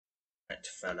met,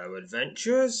 fellow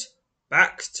adventurers.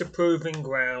 Back to Proving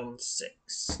Ground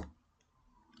 6.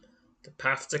 The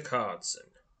Path to Cardson,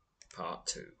 Part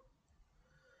 2.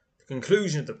 The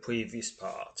conclusion of the previous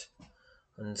part.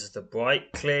 Under the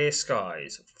bright, clear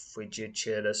skies of a frigid,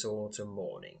 cheerless autumn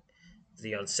morning,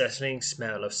 the unsettling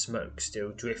smell of smoke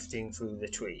still drifting through the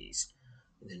trees,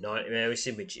 and the nightmarish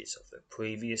images of the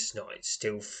previous night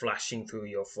still flashing through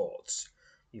your thoughts,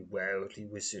 you warily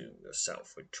resume your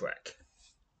southward trek.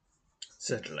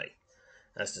 Suddenly,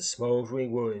 as the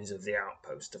smouldering ruins of the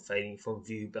outpost are fading from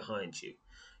view behind you,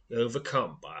 you're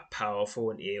overcome by a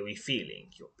powerful and eerie feeling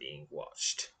you're being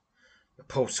watched. Your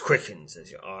pulse quickens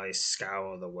as your eyes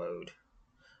scour the road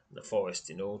and the forest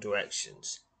in all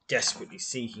directions, desperately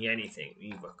seeking anything to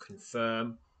either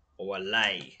confirm or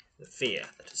allay the fear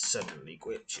that has suddenly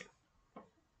gripped you.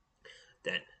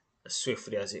 Then, as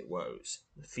swiftly as it rose,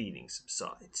 the feeling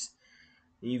subsides,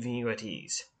 leaving you at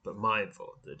ease, but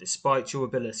mindful that despite your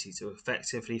ability to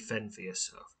effectively fend for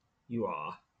yourself, you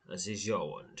are, as is your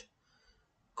wont,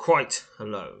 quite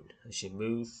alone as you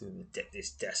move through this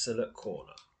desolate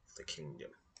corner of the kingdom.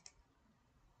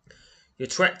 Your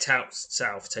trek out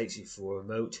south takes you through a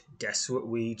remote, desolate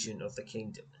region of the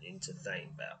kingdom and into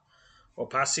Thane Vale. While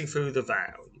passing through the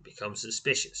vale, you become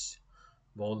suspicious,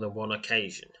 more than one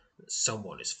occasion, that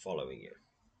someone is following you.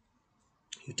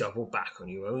 You double back on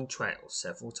your own trail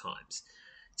several times,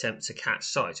 attempt to catch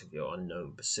sight of your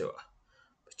unknown pursuer,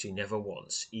 but you never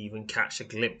once even catch a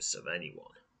glimpse of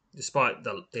anyone. Despite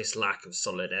this lack of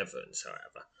solid evidence,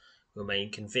 however, you remain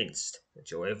convinced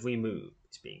that your every move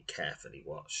is being carefully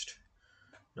watched.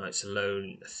 Nights alone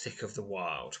in the thick of the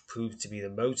wild prove to be the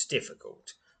most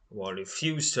difficult, and while you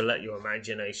refuse to let your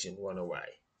imagination run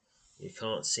away, you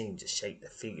can't seem to shake the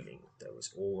feeling there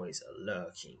is always a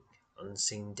lurking,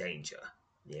 unseen danger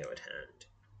near at hand.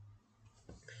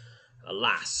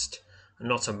 Alas, and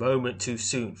not a moment too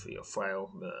soon for your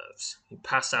frail nerves, you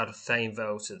pass out of Thane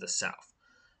Vale to the south,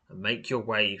 and make your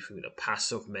way through the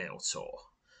Pass of Meltor,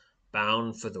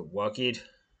 bound for the rugged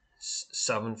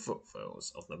southern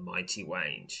foothills of the mighty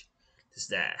range. It is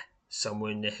there,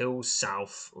 somewhere in the hills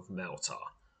south of Meltar,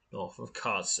 north of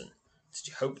Cardson, that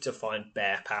you hope to find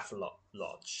Bearpath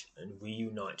Lodge and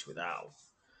reunite with Owl.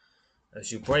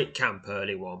 As you break camp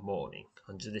early one morning,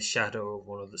 under the shadow of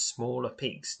one of the smaller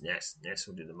peaks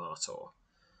nestled in the Martor,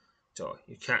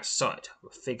 you catch sight of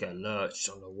a figure lurched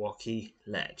on a rocky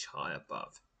ledge high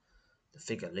above. The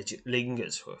figure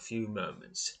lingers for a few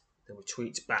moments, then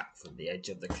retreats back from the edge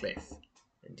of the cliff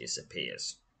and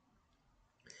disappears.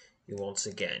 You once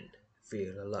again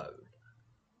feel alone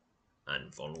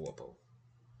and vulnerable.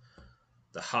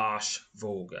 The harsh,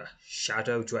 vulgar,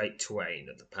 shadow-draped terrain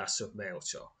of the Pass of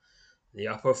Meltor, the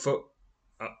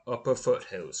upper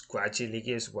foothills gradually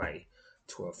gives way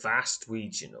to a vast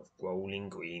region of rolling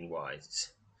green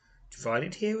rises,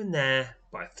 divided here and there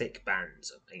by thick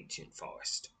bands of ancient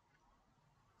forest.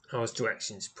 Those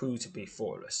directions prove to be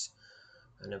formless,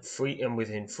 and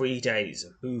within 3 days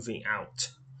of moving out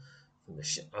from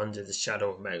under the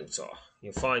shadow of Meltor,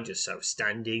 you'll find yourself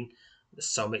standing at the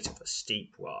summit of a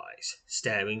steep rise,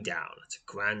 staring down at a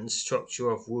grand structure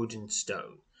of wood and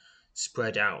stone,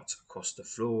 spread out across the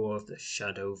floor of the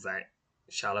shallow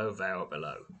vale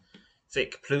below.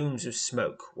 Thick plumes of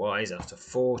smoke rise out of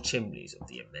 4 chimneys of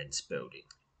the immense building.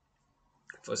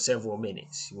 For several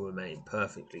minutes you remain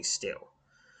perfectly still,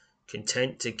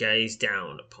 content to gaze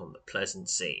down upon the pleasant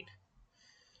scene.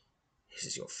 This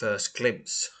is your first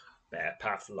glimpse of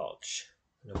Bearpath Lodge,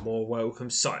 and a more welcome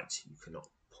sight you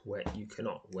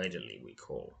cannot readily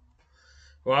recall.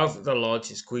 Arrived at the lodge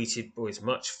is greeted with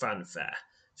much fanfare.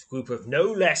 A group of no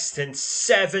less than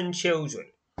 7 children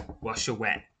rush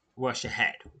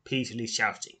ahead, repeatedly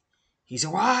shouting, "He's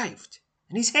arrived!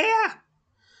 And he's here!"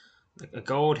 A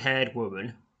gold-haired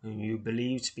woman, whom you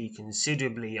believe to be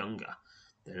considerably younger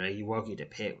than a rugged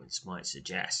appearance might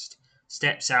suggest,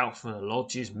 steps out from the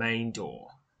lodge's main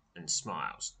door and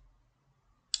smiles.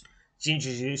 She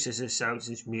introduces herself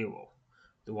as Muriel,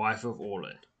 the wife of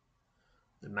Orlan.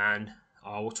 The man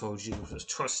Owl told you was a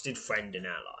trusted friend and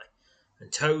ally,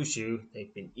 and tells you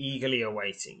they've been eagerly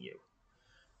awaiting you.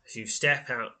 As you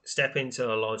step into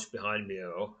the lodge behind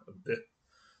Muriel,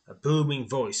 a booming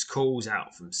voice calls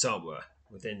out from somewhere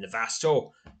within the vast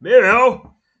hall,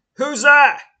 "Muriel! Who's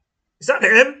that? Is that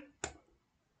him?"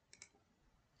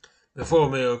 Before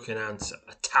Muriel can answer,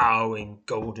 a towering,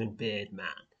 golden-bearded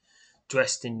man,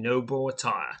 dressed in noble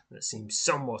attire that seems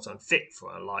somewhat unfit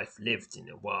for a life lived in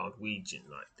a wild region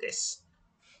like this,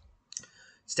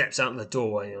 steps out the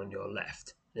doorway on your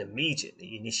left and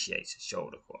immediately initiates a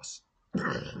shoulder cross.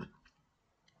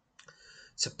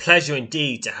 "It's a pleasure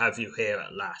indeed to have you here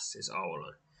at last," says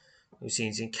Orlan. who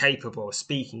seems incapable of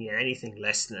speaking in anything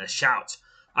less than a shout.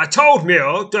 "I told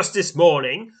Mule just this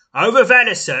morning, over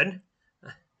venison,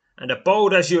 and a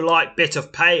bold as you like bit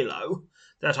of palo,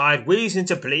 that I had reason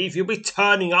to believe you'll be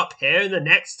turning up here in the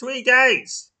next 3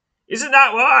 days. Isn't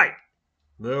that right?"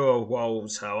 Mule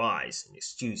rolls her eyes and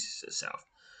excuses herself,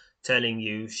 telling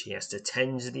you she has to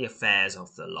tend to the affairs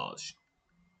of the lodge.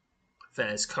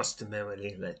 Affairs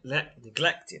customarily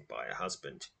neglected by her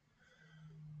husband.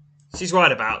 "She's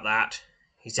right about that,"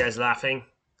 he says, laughing,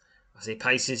 as he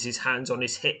places his hands on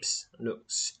his hips and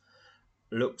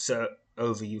looks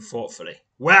over you thoughtfully.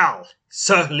 "Well,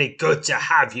 certainly good to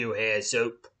have you here,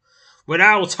 Zoop. When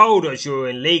Al told us you were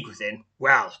in league with him,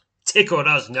 well, tickled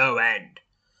us no end.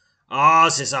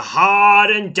 Ours is a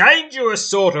hard and dangerous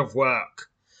sort of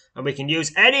work, and we can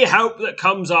use any help that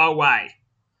comes our way.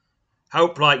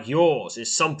 Help like yours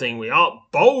is something we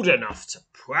aren't bold enough to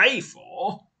pray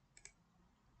for."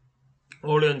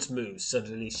 Orleans' mood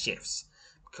suddenly shifts,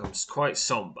 becomes quite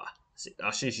sombre, as it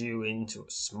ushers you into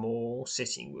a small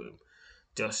sitting room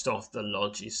just off the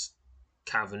lodge's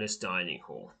cavernous dining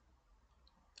hall,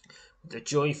 with the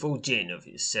joyful din of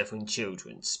his 7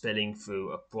 children spilling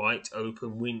through a bright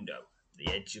open window at the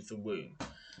edge of the room,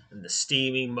 and with the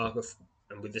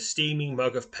steaming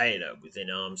mug of palo within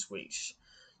arm's reach.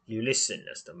 You listen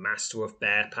as the master of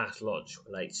Bear Path Lodge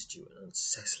relates to you an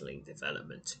unsettling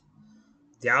development.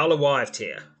 "The Owl arrived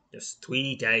here just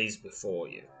 3 days before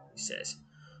you," he says,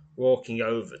 walking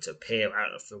over to peer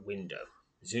out of the window,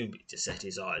 presumably to set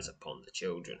his eyes upon the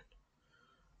children.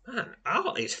 "Man,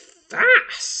 Owl is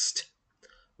fast!"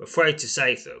 "I'm afraid to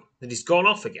say, though, that he's gone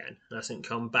off again and hasn't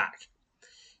come back.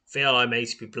 Feel I may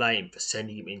be blamed for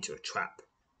sending him into a trap.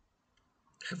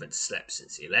 Haven't slept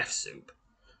since he left, Soup."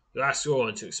 You ask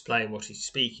Oren to explain what he's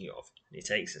speaking of, and he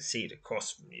takes a seat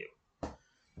across from you.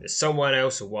 "There's someone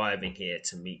else arriving here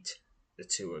to meet the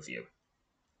 2 of you,"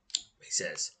 he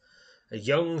says. "A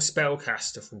young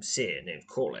spellcaster from Seer named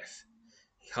Corleth.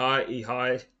 He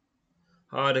hired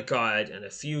a guide and a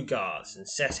few guards and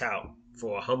set out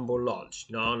for a humble lodge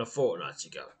nigh on a fortnight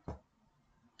ago.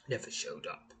 Never showed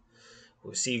up.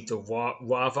 Received a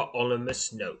rather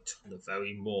ominous note on the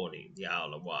very morning the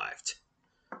Owl arrived.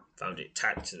 Found it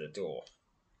tacked to the door.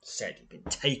 Said he'd been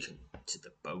taken to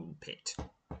the Bone Pit."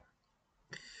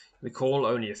 Recall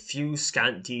only a few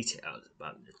scant details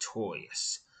about the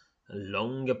notorious and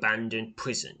long-abandoned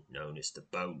prison known as the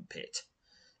Bone Pit.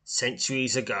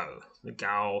 Centuries ago, the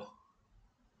Gauls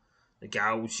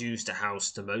used to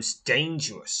house the most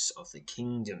dangerous of the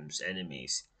kingdom's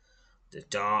enemies. The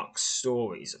dark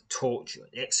stories of torture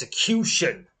and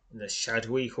execution in the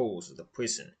shadowy halls of the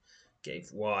prison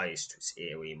gave rise to its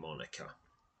eerie moniker.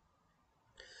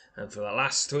 And for the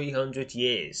last 300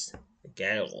 years, the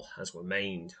Gale has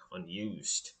remained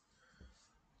unused.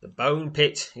 The Bone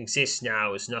Pit exists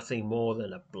now as nothing more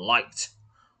than a blight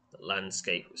on the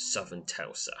landscape of southern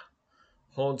Telsa,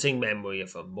 haunting memory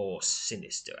of a more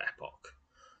sinister epoch.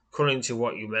 According to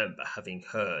what you remember having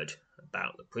heard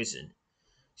about the prison,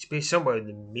 it should be somewhere in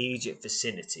the immediate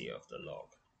vicinity of the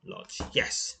lodge.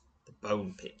 "Yes, the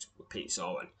Bone Pit," repeats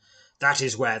Owen. "That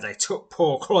is where they took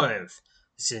poor Clove.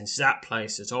 Since that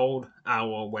place that old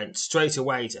Owl went straight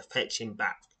away to fetch him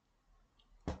back.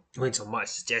 Went on my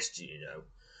suggestion, you know.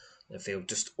 I feel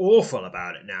just awful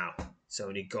about it now. It's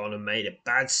only gone and made a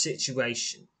bad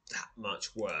situation that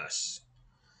much worse."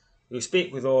 You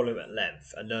speak with Orlin at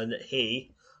length and learn that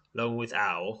he, along with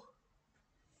Owl,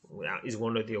 is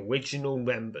one of the original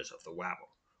members of the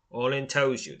rabble. Orlin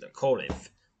tells you that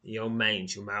Corinth, the young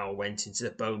mage whom Owl went into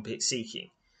the Bone Pit seeking,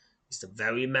 is the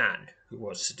very man who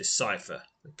was to decipher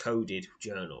the coded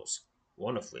journals,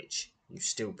 one of which you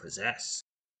still possess.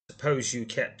 "Suppose you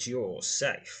kept yours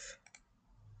safe?"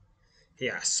 he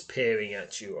asks, peering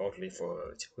at you oddly for a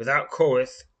moment. "Without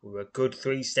Corinth, we were a good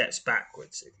 3 steps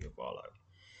backwards, if you follow.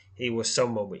 He was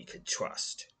someone we could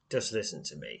trust. Just listen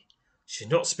to me. I should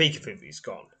not speak of him if he's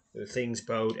gone, though things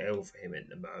bode ill for him at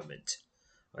the moment,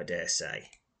 I dare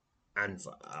say, and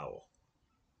for Owl.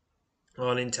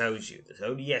 Arlen tells you that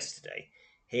only yesterday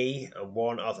he and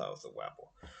one other of the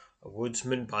rabble, a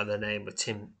woodsman by the name of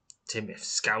Timothy,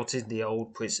 scouted the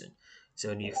old prison. It's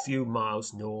only a few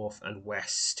miles north and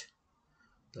west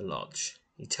the lodge.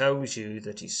 He tells you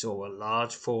that he saw a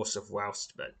large force of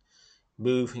Roustmen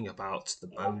moving about the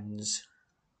grounds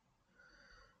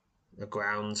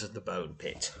of the Bone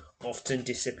Pit, often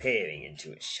disappearing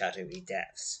into its shadowy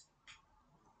depths.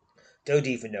 Don't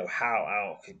even know how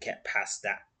Owl could get past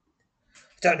that.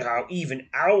 Don't know how even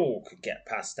Owl could get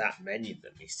past that many of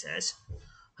them, he says.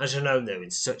 Had I known they were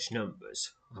in such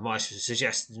numbers, I might have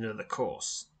suggested another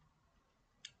course.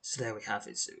 So there we have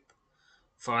it, Zoop.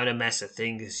 Find a mess of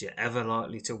things as you're ever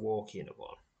likely to walk in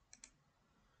upon.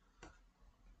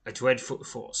 A dreadful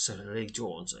thought suddenly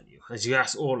dawns on you as you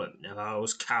ask Orlin if I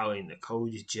was carrying the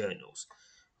coded journals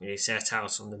when he set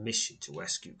out on the mission to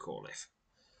rescue Corliss.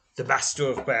 The master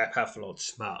of Bear Pathlon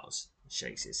smiles and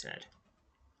shakes his head.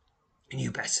 You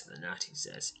knew better than that, he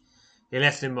says. He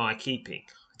left them in my keeping.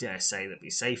 I dare say they'll be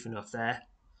safe enough there.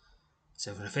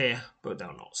 So for fear, but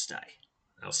they'll not stay.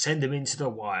 I'll send them into the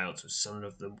wilds with some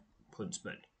of the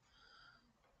huntsmen.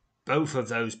 Both of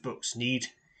those books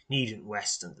needn't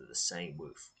rest under the same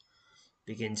roof.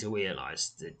 Begin to realise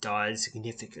the dire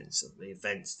significance of the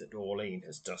events that Orlean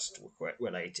has just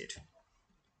related.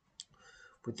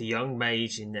 With the young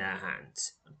mage in their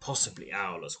hands, and possibly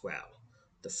Owl as well,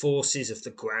 the forces of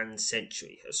the Grand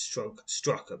Century have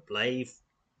struck a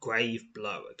grave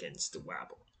blow against the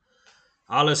rabble.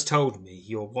 Owl has told me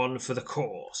you're one for the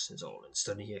cause, says Orlin,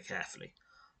 studying her carefully.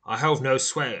 I hold no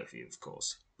sway over you, of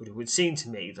course, but it would seem to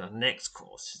me that the next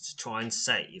course is to try and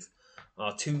save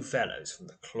our two fellows from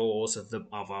the claws of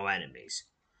our enemies.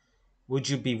 Would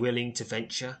you be willing to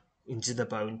venture into the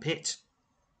bone pit?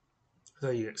 Though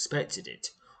you expected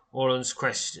it, Orlan's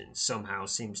question somehow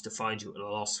seems to find you at a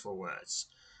loss for words.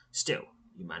 Still,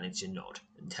 you manage to nod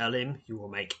and tell him you will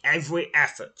make every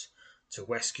effort to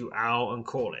rescue Owl and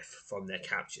Corliss from their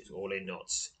captures. Orlin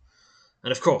nods.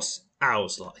 And of course,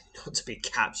 Owl's likely not to be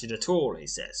captured at all, he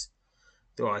says,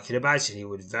 though I can imagine he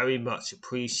would very much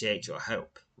appreciate your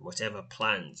help in whatever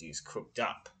plans he's cooked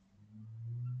up.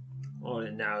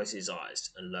 Orlin narrows his eyes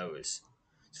and lowers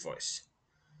his voice.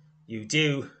 You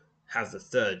do have the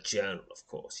third journal, of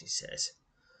course, he says.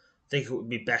 I think it would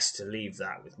be best to leave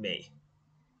that with me.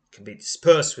 It can be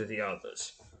dispersed with the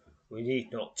others. We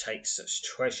need not take such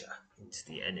treasure into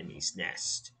the enemy's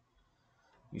nest.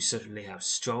 You certainly have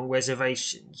strong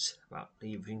reservations about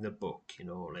leaving the book in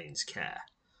Orlean's care.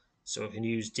 So I can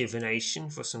use divination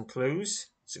for some clues?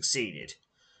 Succeeded.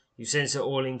 You sense that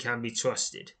Orlean can be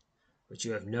trusted, but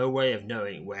you have no way of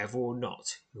knowing whether or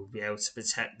not he will be able to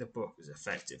protect the book as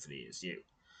effectively as you.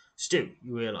 Still,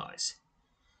 you realise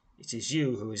it is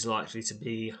you who is likely to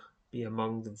be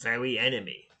among the very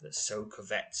enemy that so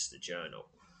covets the journal.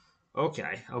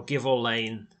 Okay, I'll give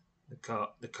Orlane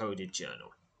the coded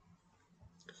journal.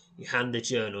 You hand the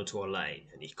journal to Orlane,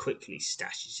 and he quickly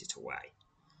stashes it away.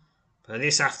 But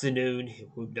this afternoon it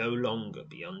will no longer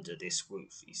be under this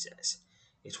roof, he says.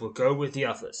 It will go with the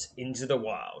others into the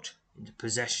wild, into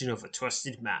possession of a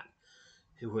trusted man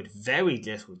who had very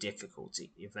little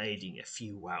difficulty evading a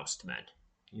few Roust men.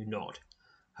 You nod,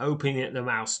 hoping that the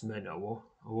Roust men are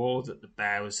all that the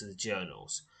bearers of the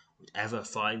journals would ever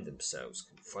find themselves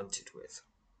confronted with.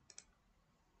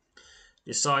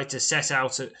 Decide to set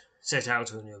out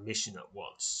on your mission at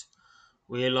once,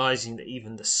 realizing that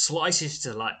even the slightest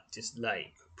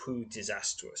delay could prove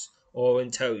disastrous.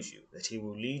 Orlin tells you that he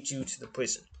will lead you to the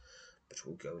prison, but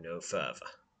will go no further.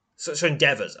 Such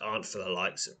endeavours aren't for the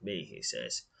likes of me, he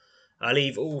says. I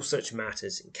leave all such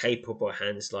matters in capable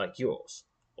hands like yours,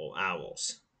 or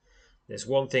Owl's. There's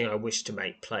one thing I wish to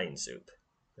make plain, Zoop.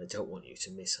 I don't want you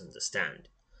to misunderstand.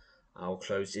 Owl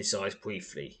closed his eyes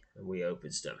briefly and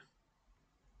reopens them.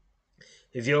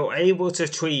 If you're able to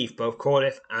retrieve both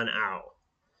Corliss and Owl,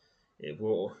 it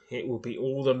will be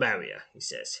all the merrier, he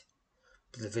says.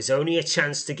 But if there's only a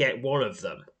chance to get one of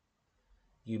them,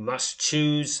 you must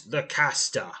choose the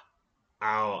caster.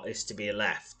 Owl is to be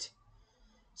left.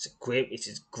 It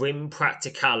is grim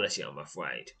practicality, I'm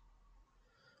afraid.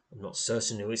 I'm not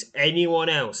certain there is anyone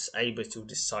else able to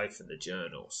decipher the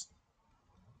journals.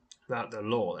 Without the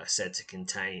law they're said to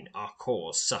contain, our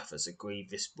cause suffers a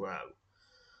grievous blow.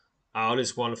 Owl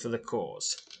is one for the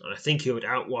cause, and I think he would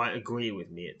outright agree with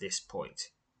me at this point.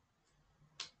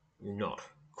 You're not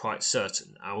quite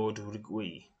certain Owl would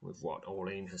agree with what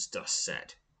Orlean has just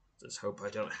said. Just hope I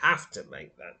don't have to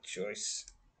make that choice.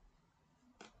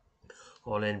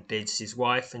 Orlean bids his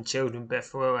wife and children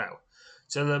farewell.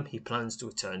 Tell them he plans to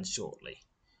return shortly.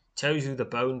 Tells you the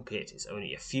bone pit is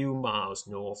only a few miles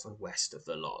north and west of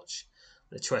the lodge.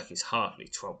 The trek is hardly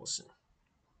troublesome.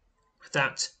 With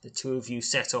that, the two of you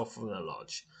set off from the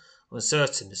lodge,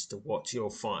 uncertain as to what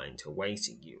you'll find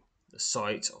awaiting you, the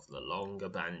site of the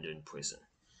long-abandoned prison.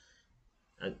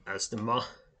 And as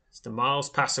the miles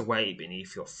pass away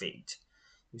beneath your feet,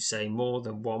 you say more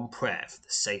than one prayer for the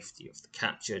safety of the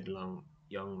captured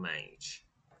young mage,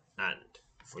 and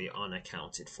for your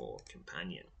unaccounted-for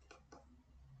companion.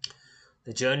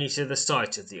 The journey to the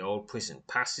site of the old prison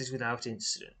passes without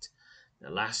incident.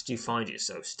 At last you find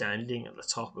yourself standing at the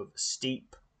top of a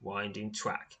steep, winding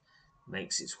track that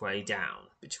makes its way down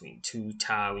between two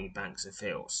towering banks of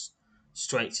hills,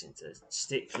 straight into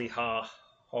stiffly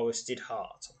forested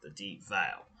heart of the deep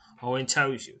vale. Owen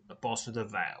tells you, at the bottom of the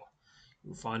vale,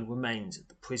 you'll find remains of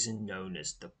the prison known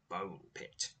as the Bone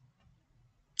Pit.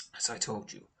 As I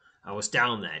told you, I was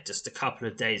down there just a couple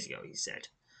of days ago, he said.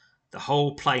 The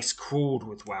whole place crawled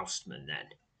with Welshman then.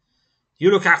 You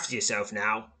look after yourself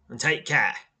now, and take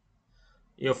care.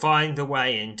 You'll find the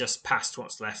way in just past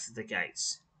what's left of the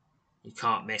gates. You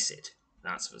can't miss it,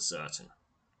 that's for certain.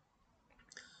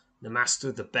 The master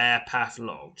of the Bear Path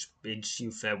Lodge bids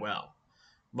you farewell,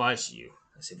 advises you,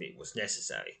 as if it was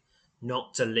necessary,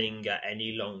 not to linger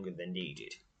any longer than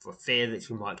needed, for fear that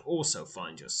you might also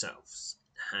find yourselves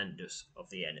in the hands of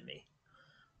the enemy.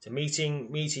 To meeting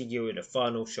you in a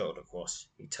final shoulder cross,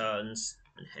 he turns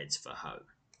and heads for home.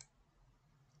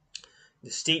 The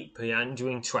steep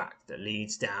meandering track that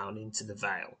leads down into the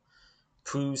vale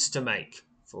proves to make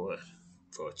for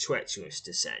a treacherous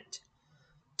descent.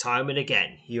 Time and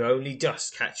again you only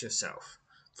just catch yourself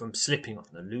from slipping on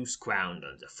the loose ground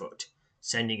underfoot,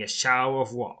 sending a shower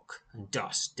of rock and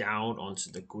dust down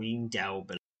onto the green dell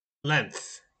below. At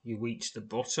length you reach the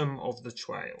bottom of the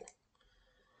trail,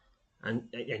 and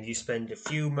you spend a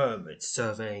few moments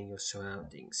surveying your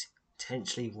surroundings,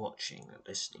 intently watching and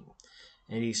listening.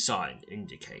 Any sign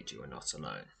indicate you are not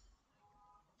alone.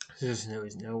 As there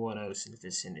is no one else in the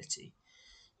vicinity,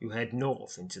 you head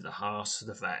north into the heart of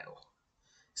the vale,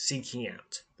 seeking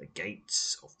out the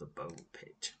gates of the Bone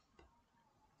Pit.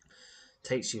 It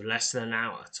takes you less than an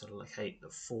hour to locate the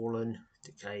fallen,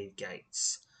 decayed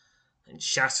gates and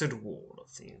shattered wall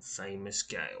of the infamous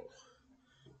Gale,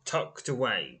 tucked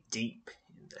away deep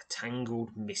in the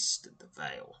tangled mist of the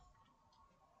vale.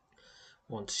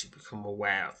 Once you become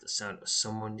aware of the sound of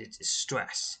someone in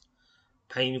distress,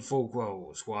 painful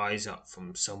growls rise up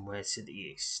from somewhere to the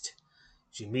east.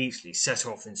 You immediately set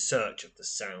off in search of the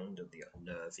sound of the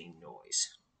unnerving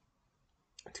noise.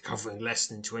 Covering less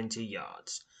than 20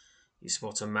 yards, you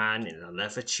spot a man in a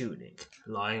leather tunic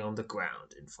lying on the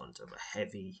ground in front of a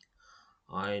heavy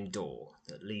iron door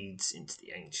that leads into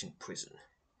the ancient prison.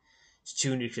 His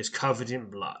tunic is covered in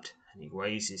blood, and he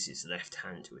raises his left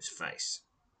hand to his face.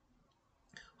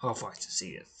 Horrified to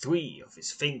see that 3 of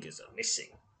his fingers are missing.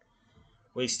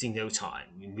 Wasting no time,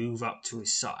 you move up to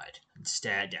his side and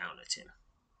stare down at him.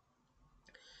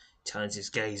 He turns his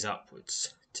gaze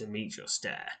upwards to meet your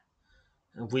stare,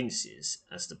 and winces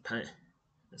as the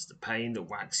pain that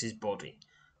whacks his body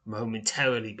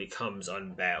momentarily becomes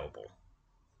unbearable.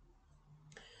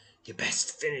 You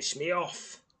best finish me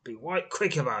off. Be right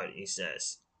quick about it, he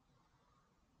says.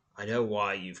 I know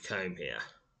why you've come here,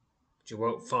 but you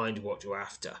won't find what you're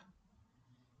after.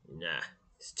 Nah,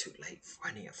 it's too late for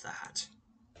any of that.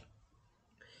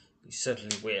 You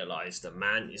suddenly realise the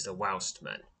man is the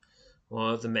Welshman,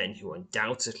 one of the men who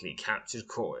undoubtedly captured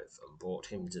Corv and brought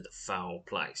him to the foul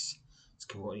place. It's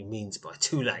what he means by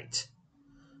too late,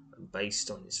 and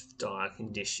based on his dire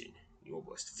condition, you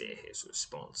almost fear his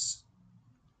response.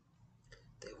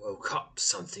 They woke up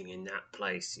something in that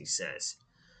place, he says,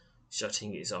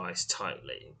 shutting his eyes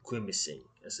tightly and grimacing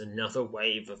as another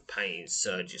wave of pain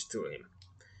surges through him.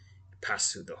 He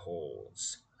passes through the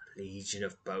halls, a legion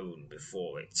of bone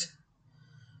before it,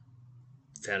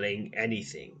 felling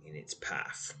anything in its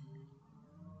path.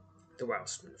 The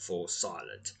Welshman falls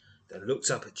silent, then looks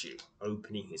up at you,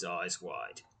 opening his eyes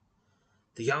wide.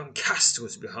 The young Castor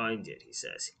was behind it, he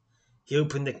says. He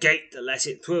opened the gate that let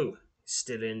it through. It's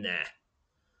still in there.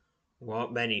 There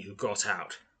aren't many who got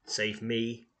out, save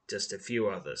me, just a few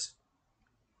others.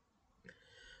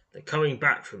 They're coming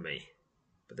back for me,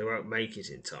 but they won't make it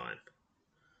in time.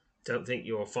 Don't think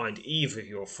you'll find either of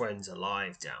your friends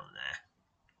alive down there.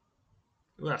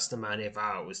 Well, that's the man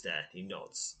Ivar was there, he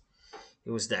nods. He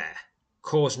was there,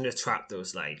 causing the trap that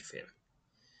was laid for him.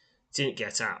 He didn't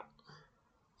get out.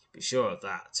 Be sure of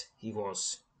that. He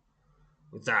was.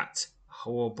 With that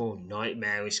horrible,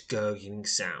 nightmarish, gurgling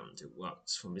sound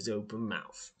erupts from his open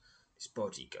mouth. His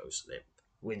body goes limp,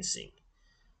 wincing.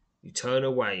 You turn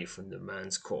away from the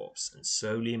man's corpse and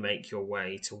slowly make your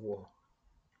way towards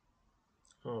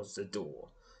the door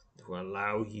that will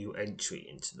allow you entry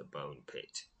into the Bone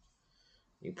Pit.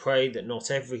 You pray that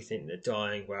not everything the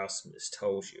dying Welshman has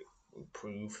told you will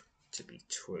prove to be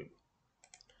true.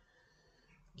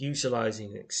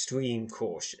 Utilizing extreme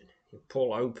caution, you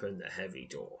pull open the heavy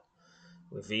door,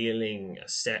 revealing a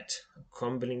set of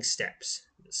crumbling steps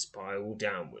that spiral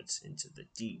downwards into the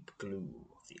deep gloom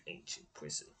of the ancient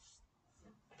prison.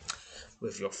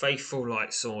 With your faithful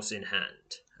light source in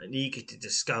hand, and eager to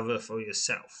discover for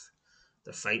yourself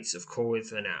the fates of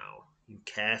Corv and Owl, you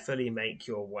carefully make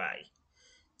your way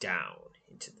down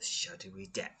into the shadowy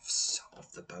depths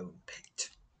of the Bone Pit.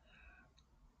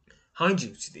 Behind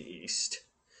you to the east,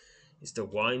 is the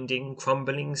winding,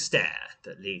 crumbling stair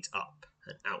that leads up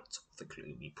and out of the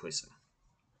gloomy prison.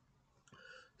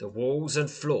 The walls and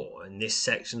floor in this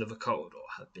section of the corridor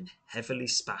have been heavily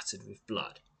spattered with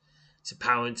blood. It's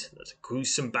apparent that a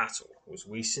gruesome battle was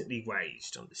recently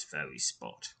waged on this very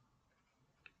spot.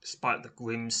 Despite the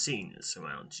grim scene that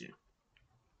surrounds you,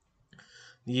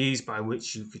 the ease by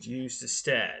which you could use the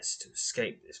stairs to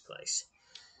escape this place,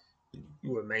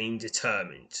 you remain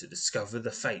determined to discover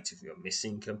the fate of your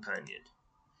missing companion.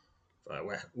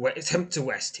 Attempt to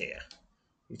rest here.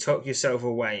 You tuck yourself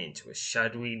away into a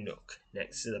shadowy nook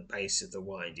next to the base of the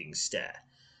winding stair.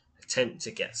 Attempt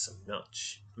to get some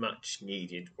much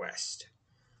needed rest.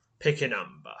 Pick a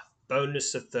number.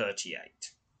 Bonus of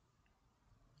 38.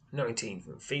 19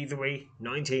 from thievery,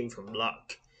 19 from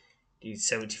luck. Need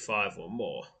 75 or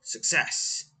more.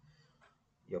 Success!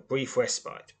 Your brief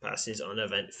respite passes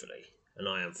uneventfully, and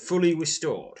I am fully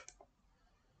restored.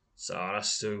 So I'll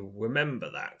have to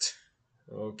remember that.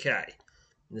 Okay.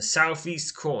 In the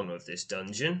southeast corner of this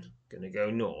dungeon, gonna go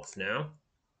north now.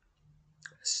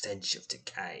 A stench of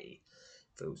decay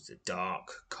fills the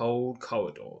dark, cold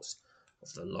corridors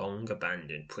of the long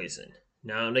abandoned prison.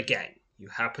 Now and again, you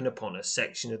happen upon a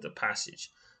section of the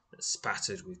passage that's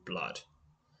spattered with blood.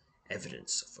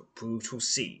 Evidence of a brutal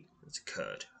scene that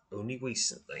occurred only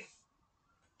recently.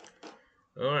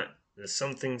 Alright, there's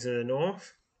something to the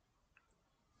north.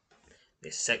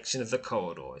 This section of the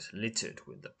corridor is littered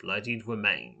with the bloodied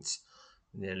remains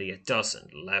of nearly a dozen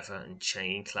leather and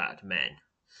chain-clad men.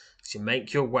 As you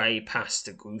make your way past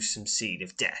the gruesome scene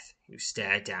of death, you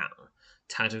stare down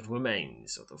tattered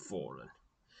remains of the fallen,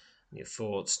 and your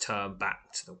thoughts turn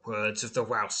back to the words of the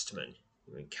Roustman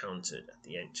you encountered at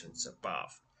the entrance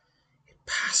above. It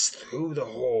passed through the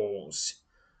halls,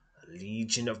 a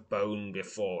legion of bone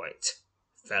before it,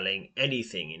 felling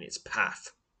anything in its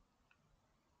path.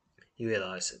 You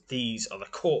realize that these are the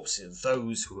corpses of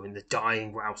those who were in the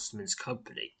dying Roustman's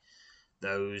company.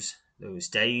 Those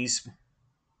days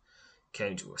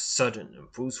came to a sudden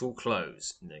and brutal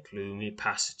close in the gloomy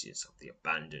passages of the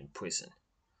abandoned prison.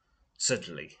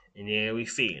 Suddenly, an eerie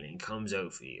feeling comes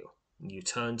over you, and you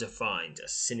turn to find a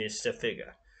sinister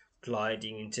figure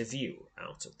gliding into view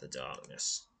out of the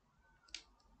darkness.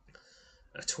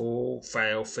 A tall,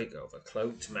 frail figure of a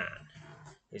cloaked man,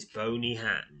 his bony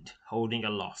hand holding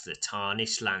aloft a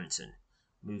tarnished lantern,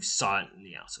 moves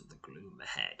silently out of the gloom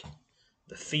ahead.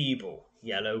 The feeble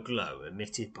yellow glow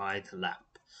emitted by the lamp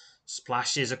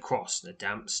splashes across the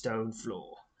damp stone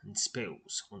floor and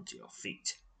spills onto your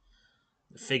feet.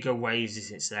 The figure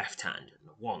raises its left hand, and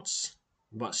at once,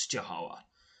 much to your horror,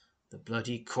 the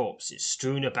bloody corpses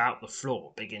strewn about the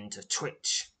floor begin to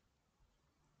twitch.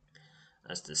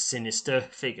 As the sinister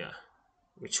figure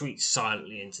retreats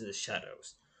silently into the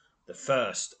shadows, the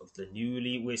first of the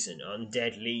newly risen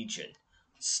undead legion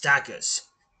staggers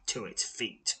to its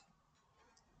feet.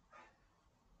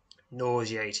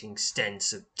 Nauseating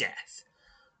stench of death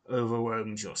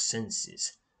overwhelms your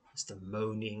senses as the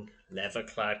moaning,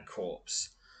 leather-clad corpse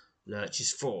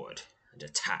lurches forward and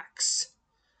attacks.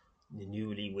 The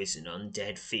newly risen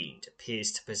undead fiend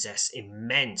appears to possess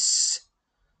immense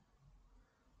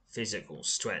physical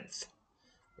strength.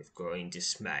 With growing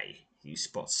dismay, you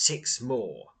spot 6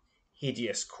 more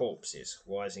hideous corpses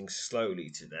rising slowly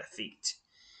to their feet.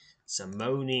 It's a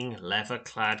moaning,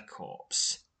 leather-clad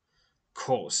corpse.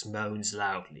 Corpse moans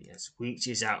loudly as it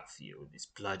reaches out for you with its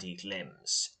bloodied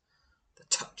limbs. The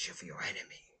touch of your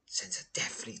enemy sends a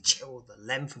deathly chill the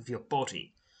length of your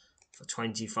body for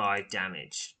 25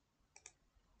 damage.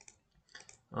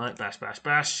 Alright, bash, bash,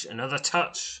 bash. Another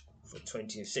touch for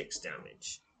 26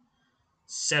 damage.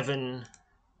 7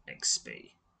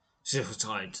 XP. Still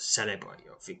time to celebrate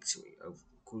your victory over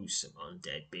the gruesome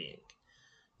undead being.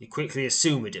 You quickly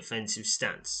assume a defensive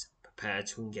stance, prepared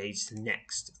to engage the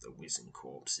next of the risen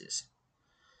corpses.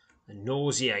 A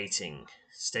nauseating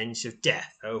stench of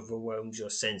death overwhelms your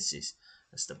senses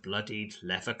as the bloodied,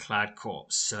 leather-clad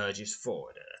corpse surges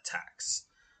forward and attacks.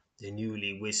 The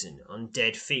newly risen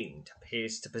undead fiend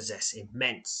appears to possess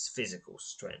immense physical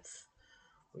strength.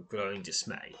 With growing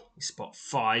dismay, you spot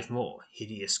 5 more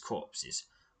hideous corpses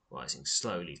rising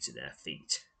slowly to their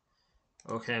feet.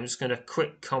 Okay, I'm just going to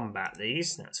quick combat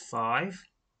these. That's 5.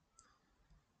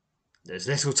 There's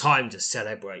little time to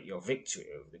celebrate your victory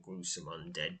over the gruesome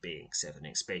undead being. 7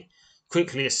 XP.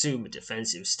 Quickly assume a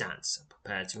defensive stance and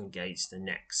prepare to engage the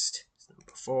next.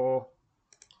 Number 4.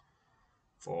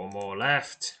 4 more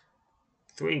left.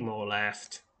 3 more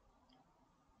left.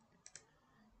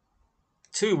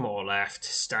 2 more left.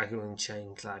 Staggering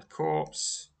chain-clad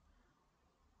corpse.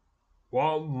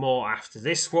 1 more after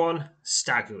this one.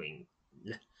 Staggering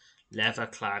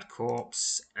leather-clad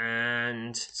corpse,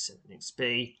 and 7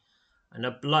 XP, and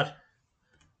a blood.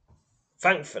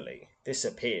 Thankfully, this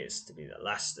appears to be the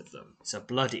last of them. It's a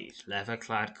bloodied,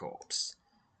 leather-clad corpse,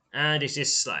 and it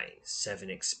is slain, 7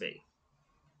 XP.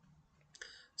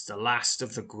 It's the last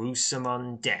of the gruesome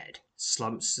undead,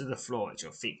 slumps to the floor at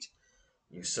your feet.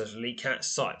 You suddenly catch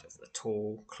sight of the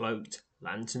tall, cloaked,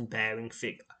 lantern-bearing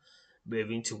figure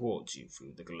moving towards you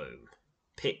through the gloom.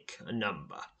 Pick a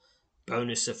number.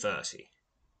 Bonus of 30.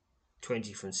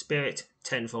 20 from spirit,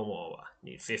 10 from aura.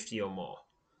 Need 50 or more.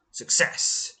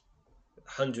 Success!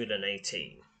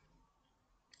 118.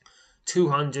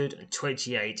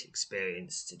 228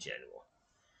 experience to general.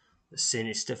 The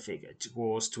sinister figure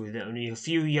draws to within only a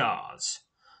few yards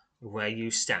of where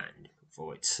you stand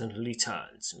before it suddenly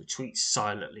turns and retreats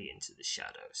silently into the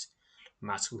shadows. In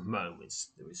a matter of moments,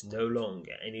 there is no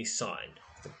longer any sign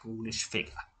of the ghoulish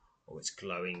figure or its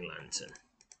glowing lantern.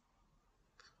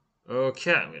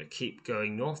 Okay, I'm going to keep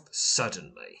going north.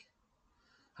 Suddenly,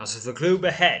 out of the gloom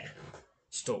ahead,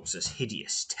 stalks this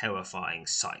hideous, terrifying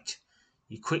sight.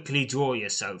 You quickly draw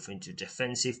yourself into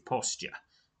defensive posture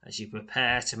as you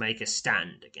prepare to make a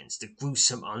stand against the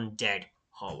gruesome undead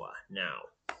horror now.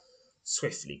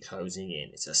 Swiftly closing in,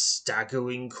 it's a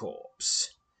staggering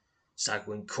corpse.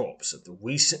 Staggering corpse of the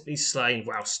recently slain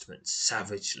Roustman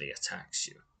savagely attacks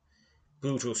you.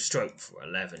 Brutal stroke for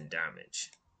 11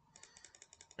 damage.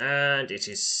 And it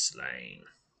is slain.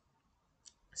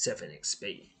 7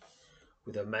 XP.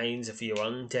 With the remains of your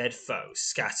undead foe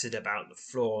scattered about the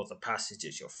floor of the passage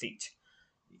at your feet,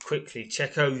 you quickly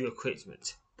check over your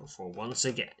equipment before once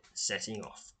again setting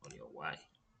off on your way.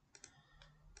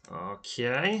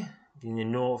 Okay, in the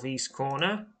northeast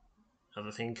corner,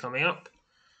 another thing coming up.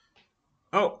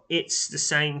 Oh, it's the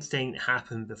same thing that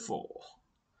happened before.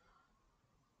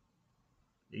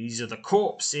 These are the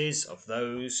corpses of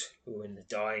those who were in the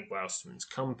dying Roustman's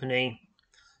company.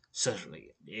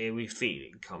 Suddenly, an eerie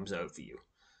feeling comes over you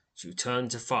as you turn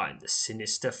to find the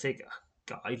sinister figure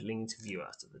guiding to view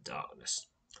out of the darkness.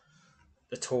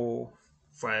 The tall,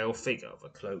 frail figure of a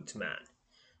cloaked man,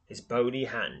 his bony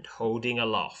hand holding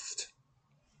aloft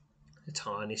the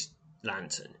tarnished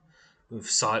lantern,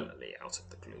 moves silently out of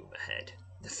the gloom ahead.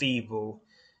 The feeble,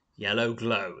 yellow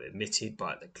glow emitted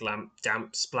by the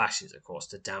damp splashes across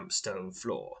the damp stone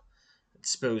floor and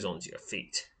spills onto your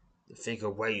feet. The figure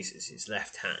raises his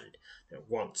left hand, and at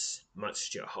once,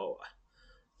 much to your horror,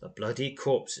 the bloody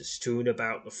corpses strewn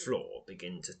about the floor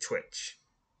begin to twitch.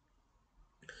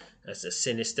 As the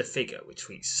sinister figure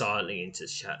retreats silently into the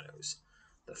shadows,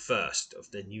 the first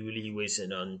of the newly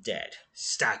risen undead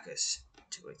staggers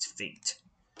to its feet.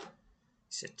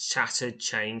 It's a tattered,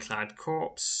 chain-clad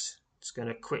corpse. It's going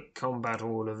to quick combat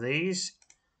all of these.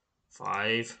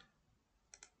 5,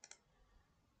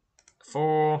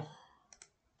 4,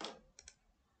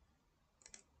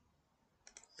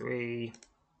 3.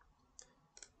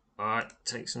 Alright,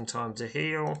 take some time to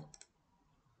heal.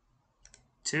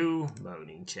 2,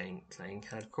 moaning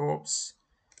chain-clad corpse.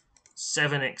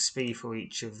 7 XP for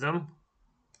each of them.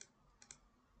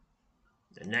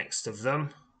 The next of them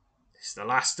is the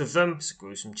last of them. It's a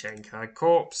gruesome chain-clad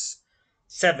corpse.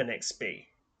 7 XP.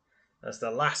 As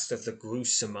the last of the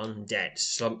gruesome undead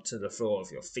slump to the floor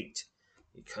of your feet,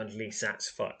 you kindly sight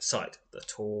the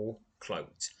tall,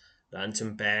 cloaked,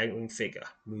 lantern-bearing figure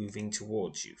moving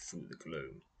towards you through the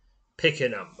gloom. Pick a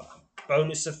number.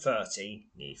 Bonus of 30.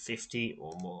 Need 50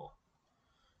 or more.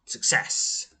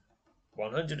 Success.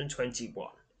 121.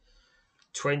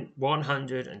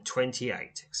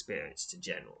 128 experience to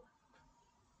general.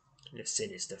 The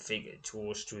sinister figure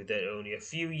draws to within only a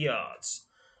few yards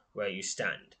where you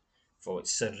stand, for it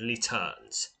suddenly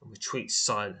turns and retreats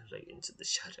silently into the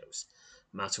shadows.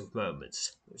 A matter of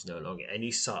moments, there is no longer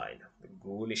any sign of the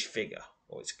ghoulish figure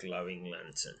or its glowing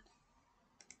lantern.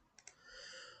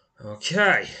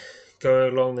 Okay,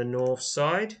 going along the north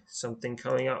side, something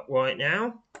coming up right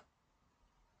now.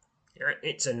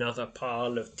 It's another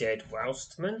pile of dead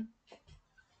Roustmen.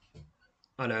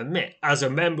 And I admit, as a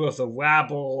member of the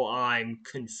rabble, I'm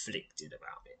conflicted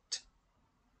about it.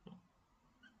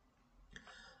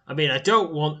 I mean, I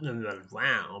don't want them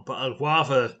around, but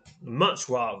I'd much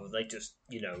rather they just,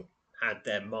 had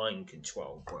their mind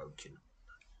control broken.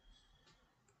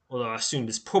 Although I assume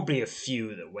there's probably a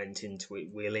few that went into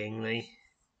it willingly.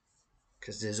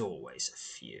 Because there's always a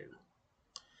few.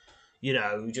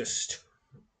 Just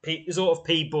sort of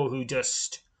people who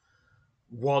just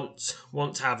want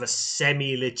to have a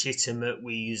semi-legitimate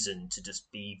reason to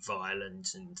just be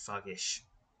violent and thuggish.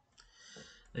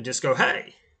 And just go,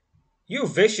 hey, you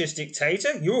vicious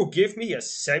dictator, you'll give me a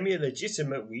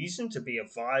semi-legitimate reason to be a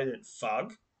violent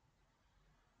thug?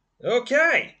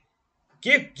 Okay,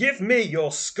 Give me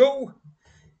your skull.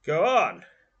 Go on.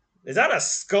 Is that a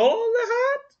skull on the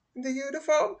hat? In the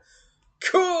uniform?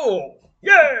 Cool!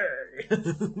 Yay!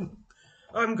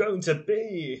 I'm going to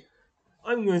be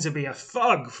a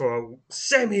thug for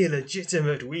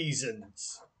semi-legitimate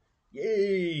reasons.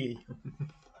 Yay!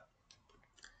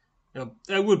 Now,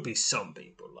 there would be some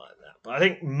people like that, but I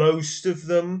think most of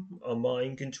them are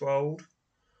mind controlled,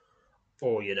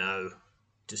 or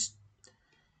just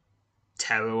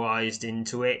terrorized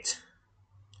into it,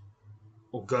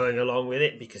 or going along with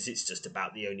it because it's just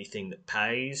about the only thing that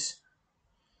pays.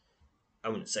 I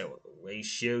wouldn't say what the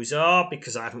ratios are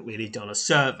because I haven't really done a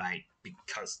survey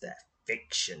because they're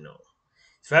fictional.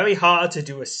 It's very hard to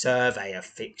do a survey of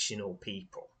fictional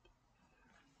people.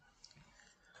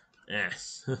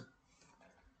 Yes.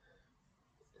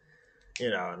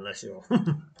 Unless you're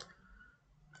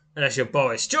unless you're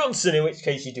Boris Johnson, in which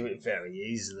case you do it very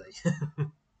easily.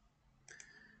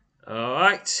 All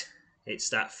right, it's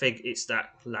that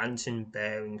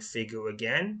lantern-bearing figure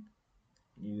again.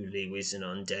 Newly risen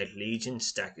undead legion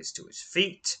staggers to its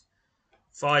feet.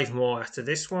 5 more after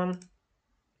this one.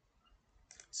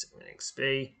 7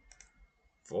 XP.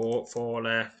 4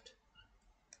 left.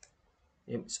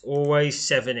 It's always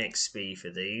 7 XP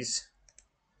for these,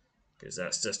 because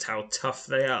that's just how tough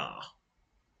they are.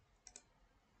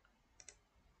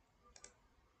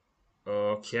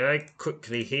 Okay,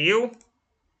 quickly heal.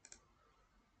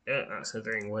 Yeah, that's the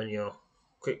thing when you're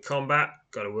quick combat,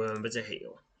 gotta remember to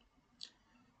heal.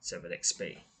 7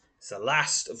 XP. It's the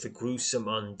last of the gruesome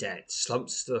undead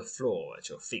slumps to the floor at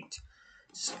your feet.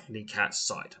 Suddenly catch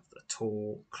sight of the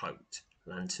tall, cloaked,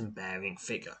 lantern-bearing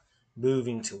figure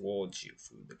moving towards you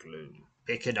through the gloom.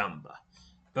 Pick a number.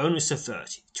 Bonus of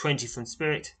 30. 20 from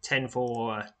spirit, 10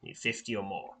 for 50 or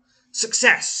more.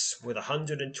 Success with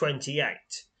 128.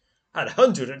 And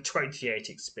 128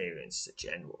 experience, the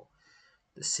general.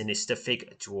 The sinister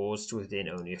figure draws to within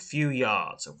only a few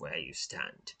yards of where you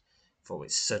stand, for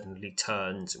it suddenly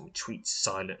turns and retreats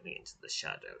silently into the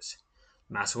shadows.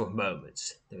 Matter of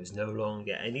moments, there is no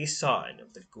longer any sign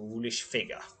of the ghoulish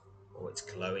figure or its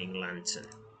glowing lantern.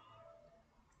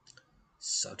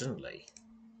 Suddenly,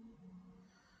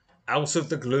 out of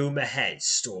the gloom ahead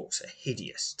stalks a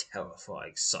hideous,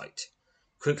 terrifying sight.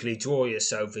 Quickly draw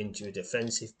yourself into a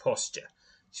defensive posture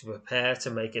to prepare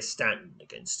to make a stand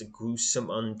against the gruesome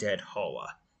undead horror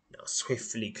now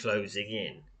swiftly closing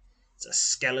in. It's a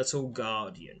skeletal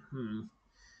guardian.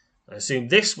 I assume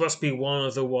this must be one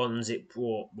of the ones it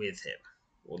brought with him,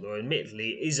 although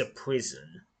admittedly it is a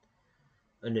prison.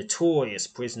 A notorious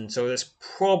prison, so there's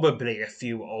probably a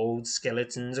few old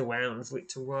skeletons around for it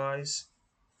to rise.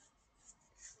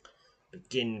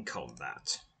 Begin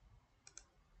combat.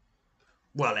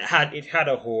 Well, it had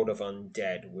a horde of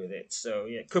undead with it, so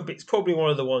yeah, it's probably one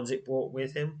of the ones it brought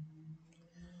with him.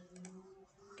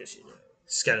 Because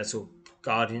skeletal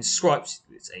guardian swipes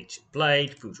with its ancient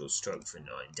blade, brutal stroke for 9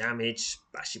 damage.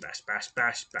 Bashy bash bash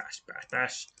bash bash bash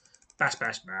bash bash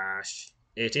bash bash.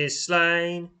 It is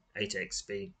slain. 8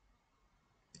 XP.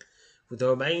 With the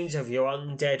remains of your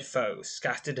undead foe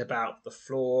scattered about the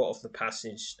floor of the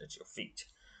passage at your feet,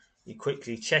 you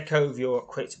quickly check over your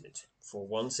equipment before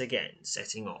once again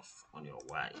setting off on your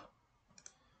way.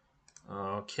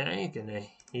 Okay, gonna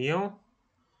heal.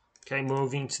 Okay,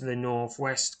 moving to the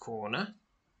northwest corner.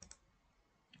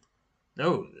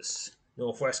 No, this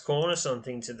northwest corner,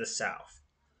 something to the south.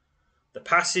 The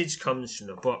passage comes to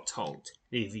an abrupt halt,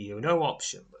 leaving you no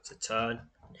option but to turn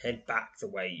and head back the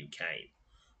way you came.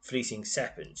 Fleeting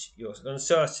seconds, you're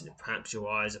uncertain if perhaps your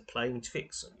eyes are playing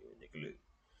tricks on you in the gloom.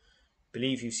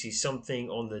 Believe you see something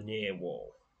on the near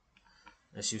wall.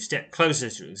 As you step closer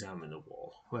to examine the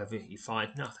wall, however, you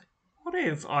find nothing. What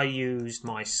if I used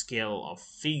my skill of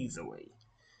thievery?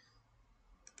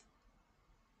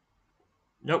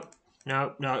 Nope.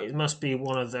 No, it must be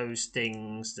one of those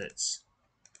things that's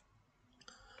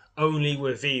only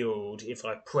revealed if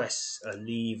I press a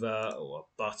lever or a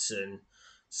button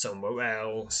somewhere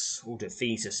else, or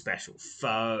defeat a special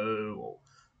foe, or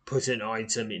put an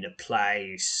item in a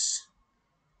place,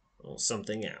 or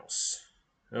something else.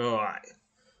 Alright.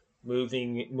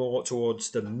 Moving more towards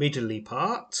the middly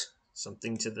part,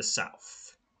 something to the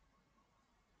south.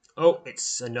 Oh,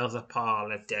 it's another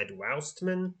pile of dead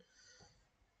Roustmen,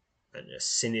 and a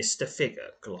sinister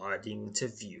figure gliding into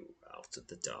view out of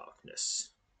the darkness.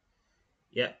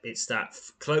 Yep, it's that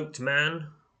cloaked man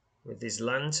with his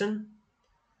lantern.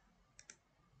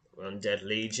 Undead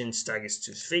Legion staggers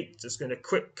to his feet. Just going to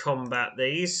quick combat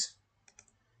these,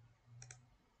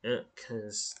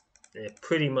 because they're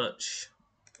pretty much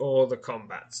all the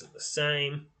combats are the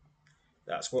same.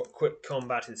 That's what quick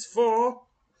combat is for.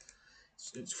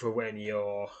 It's for when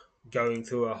you're going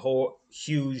through a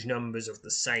huge numbers of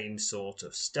the same sort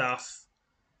of stuff.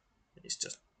 It's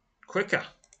just quicker.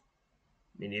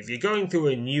 I mean, if you're going through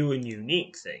a new and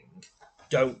unique thing,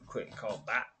 don't quick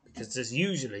combat, because there's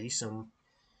usually some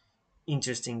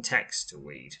interesting text to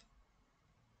read.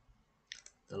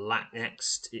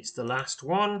 Next, it's the last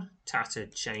one,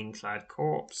 Tattered Chain-Clad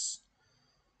Corpse,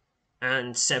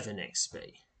 and 7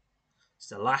 XP. It's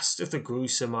the last of the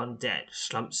gruesome undead,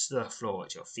 slumps to the floor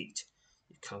at your feet.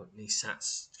 You currently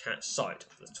catch sight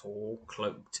of the tall,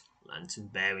 cloaked,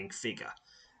 lantern-bearing figure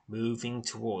moving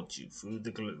towards you through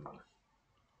the gloom.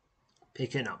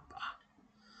 Pick a number.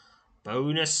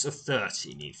 Bonus of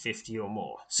 30, need 50 or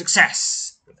more.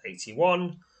 Success! With 81,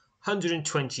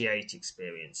 128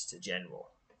 experience to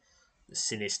general. The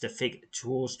sinister figure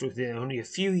draws to within only a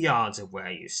few yards of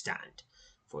where you stand,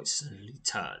 for it suddenly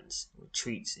turns and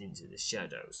retreats into the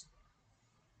shadows.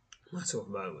 In a matter of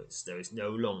moments, there is no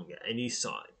longer any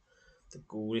sign of the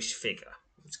ghoulish figure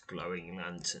with its glowing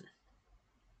lantern.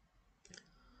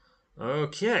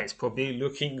 Okay, it's probably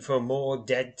looking for more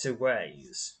dead to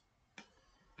raise.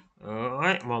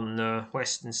 Alright, I'm on the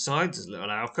western side, there's a little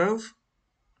alcove.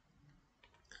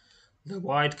 The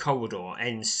wide corridor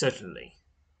ends suddenly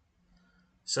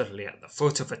at the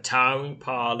foot of a towering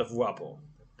pile of rubble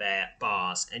that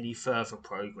bars any further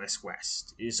progress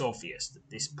west. It is obvious that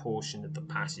this portion of the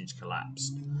passage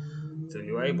collapsed, so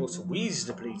you're able to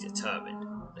reasonably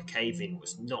determine the cave-in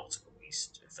was not a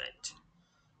recent event.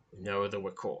 With no other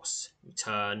recourse, you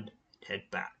turn and head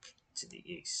back to the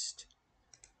east.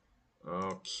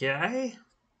 Okay.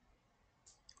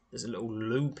 There's a little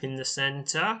loop in the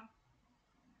centre.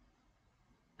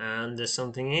 And there's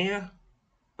something here.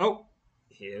 Oh,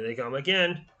 here they come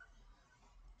again.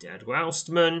 Dead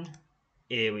Roustman,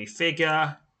 eerie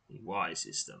figure, he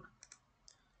wises them.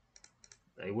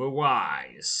 They will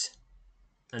rise,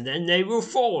 and then they will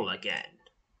fall again,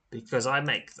 because I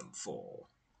make them fall.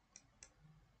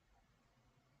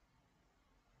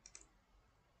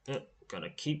 Gotta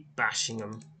keep bashing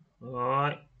them.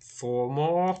 Alright, 4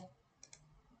 more.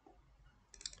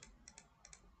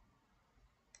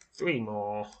 3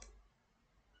 more.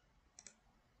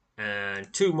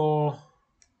 And 2 more.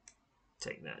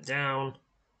 Take that down.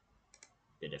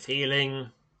 Bit of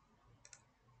healing.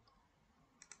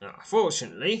 Now,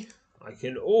 fortunately, I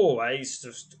can always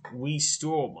just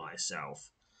restore myself.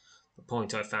 The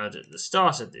point I found at the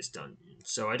start of this dungeon,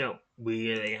 so I don't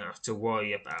really have to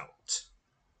worry about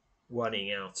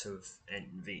running out of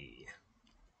NV.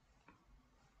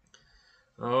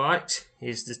 Alright,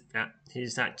 here's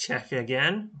that check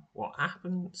again. What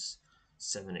happens?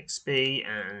 7 XP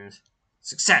and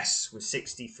success with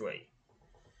 63.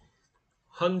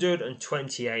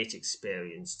 128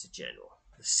 experience to general.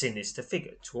 The sinister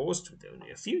figure draws to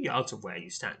only a few yards of where you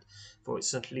stand, for it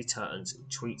suddenly turns and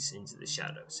retreats into the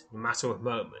shadows. In a matter of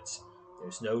moments, there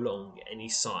is no longer any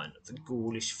sign of the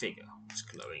ghoulish figure with its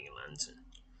glowing lantern.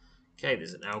 Okay,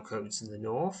 there's an alcove to the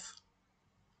north.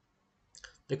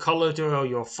 The corridor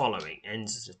you're following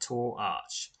ends at a tall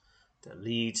arch that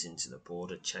leads into the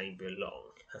border chamber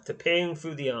long. After peering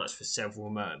through the arch for several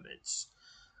moments,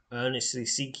 earnestly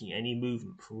seeking any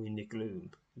movement from the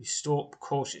gloom, you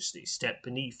cautiously step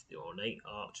beneath the ornate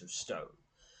arch of stone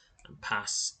and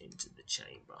pass into the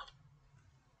chamber.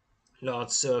 Large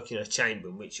circular chamber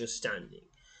in which you're standing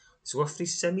is roughly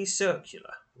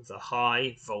semicircular with a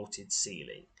high vaulted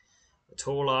ceiling. A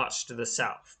tall arch to the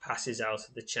south passes out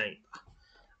of the chamber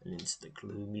and into the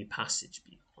gloomy passage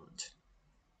beyond.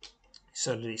 You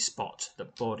suddenly spot the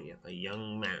body of a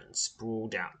young man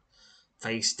sprawled out,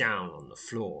 face down on the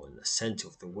floor in the centre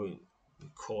of the room. You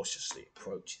cautiously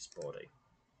approach his body.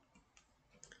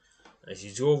 As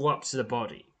you draw up to the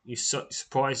body, you're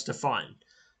surprised to find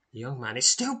the young man is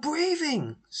still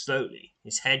breathing. Slowly,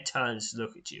 his head turns to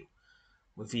look at you,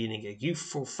 revealing a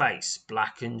youthful face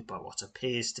blackened by what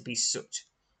appears to be soot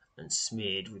and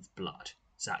smeared with blood.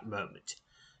 At that moment,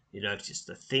 you notice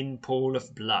the thin pool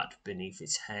of blood beneath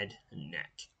its head and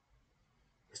neck.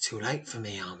 "You're too late for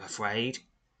me, I'm afraid,"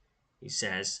 he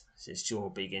says as his jaw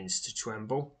begins to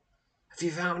tremble. "Have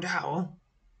you found Hal?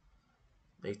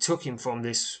 They took him from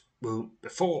this room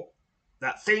before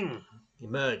that thing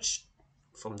emerged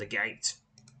from the gate."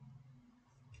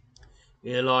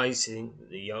 Realizing that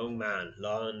the young man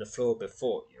lying on the floor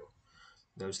before you,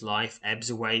 whose life ebbs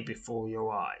away before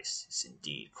your eyes, is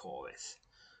indeed Corith,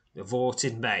 the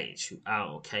vaulted mage who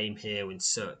Al came here in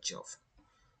search of.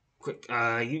 "Quick,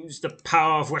 use the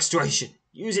power of restoration.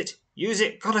 Use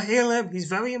it. Gotta heal him. He's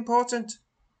very important."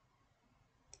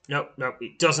 No,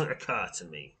 it doesn't occur to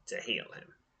me to heal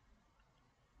him.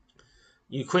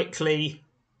 You quickly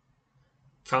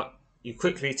You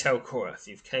quickly tell Korath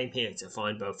you've came here to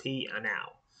find both he and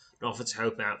Owl, and offer to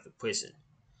help out the prison,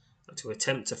 and to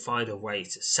attempt to find a way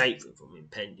to save him from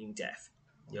impending death.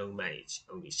 The young mage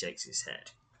only shakes his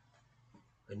head.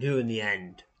 I knew in the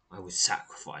end I would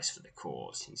sacrifice for the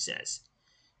cause, he says,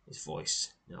 his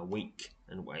voice now weak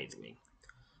and wavering.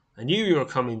 I knew you were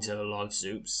coming to the Lodge,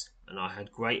 Zoops, and I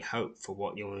had great hope for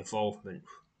what your involvement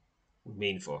would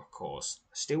mean for our cause.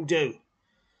 I still do.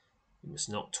 You must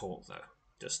not talk, though.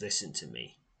 Just listen to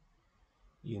me.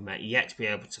 You may yet be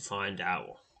able to find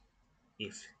Owl,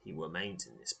 if he remains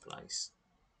in this place.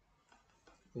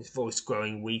 His voice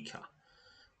growing weaker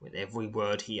with every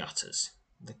word he utters.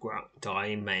 The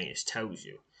dying mage tells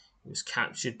you he was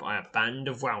captured by a band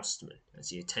of Welshmen as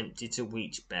he attempted to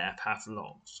reach Bearpath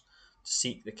Lodge to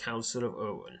seek the counsel of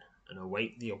Urwin and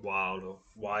await the arrival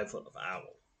of Owl.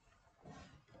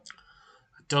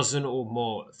 A dozen or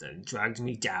more of them dragged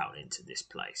me down into this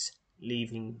place,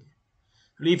 leaving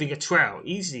a trail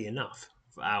easy enough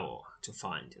for Owl to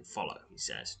find and follow, he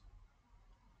says.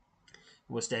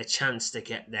 It was their chance to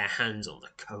get their hands on the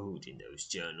code in those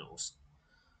journals,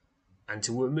 and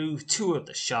to remove two of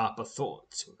the sharper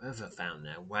thoughts who ever found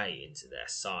their way into their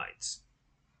sides.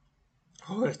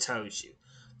 Horror tells you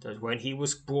that when he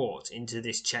was brought into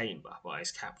this chamber by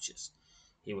his captors,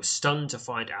 he was stunned to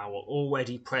find Owl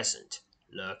already present,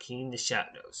 lurking in the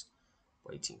shadows,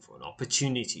 waiting for an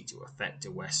opportunity to effect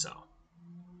a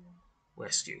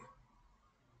rescue.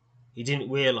 He didn't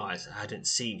realize I hadn't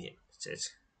seen him,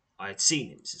 says. I had seen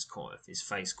him, says Korath, his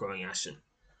face growing ashen.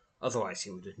 Otherwise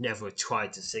he would have never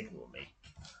tried to signal me.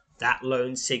 That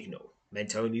lone signal,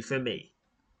 meant only for me,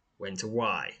 went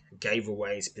awry and gave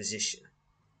away his position,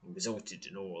 and resulted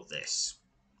in all this.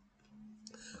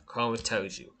 Korath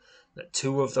tells you that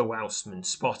two of the Welshmen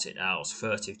spotted Owl's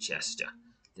furtive gesture.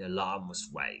 The alarm was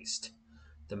raised.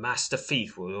 The master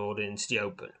thief was ordered into the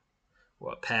open,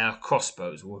 where a pair of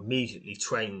crossbows were immediately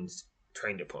trained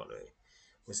upon me.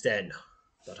 It was then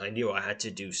that I knew I had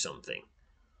to do something.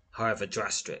 However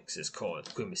drastic, says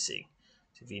Korath, grimacing,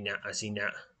 if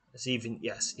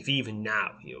even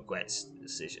now he regrets the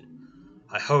decision.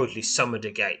 I hurriedly summoned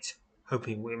a gate,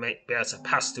 hoping we might be able to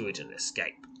pass through it and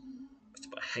escape. But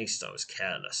by haste I was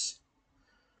careless.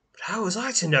 But how was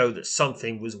I to know that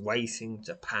something was waiting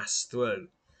to pass through?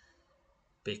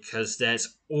 Because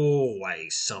there's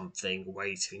always something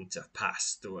waiting to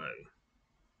pass through.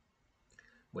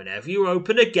 Whenever you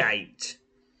open a gate,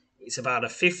 it's about a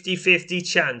 50-50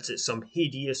 chance that some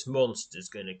hideous monster's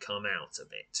going to come out of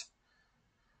it.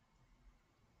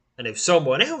 And if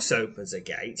someone else opens a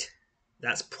gate,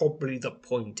 that's probably the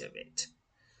point of it.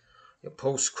 Your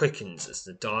pulse quickens as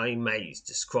the dying mage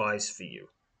describes for you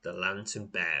the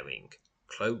lantern-bearing,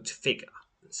 cloaked figure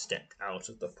that stepped out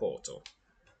of the portal.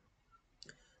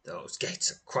 Those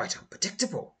gates are quite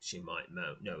unpredictable, she might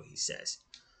know, he says,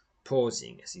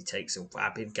 pausing as he takes a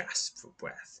rapid gasp for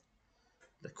breath.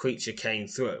 The creature came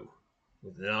through,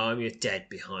 with an army of dead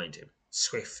behind him,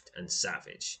 swift and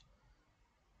savage.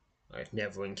 I have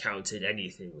never encountered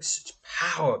anything with such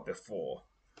power before.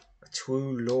 A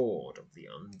true lord of the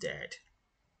undead.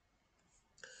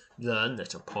 Learn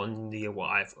that upon the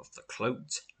arrival of the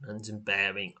cloaked and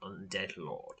bearing undead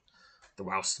lord, the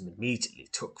Welshmen immediately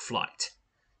took flight,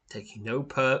 taking no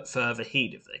further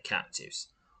heed of their captives.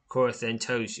 Korath then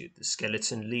tells you the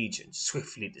skeleton legion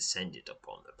swiftly descended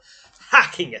upon them,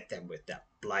 hacking at them with their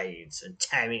blades and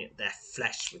tearing at their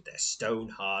flesh with their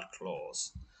stone-hard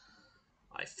claws.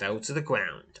 I fell to the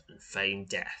ground and feigned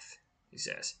death, he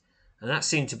says, and that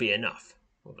seemed to be enough,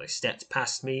 for they stepped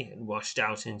past me and rushed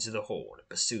out into the hall in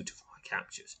pursuit of my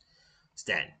captors.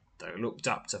 Then they looked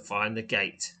up to find the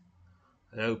gate,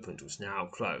 and opened, was now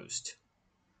closed,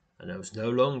 and there was no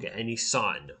longer any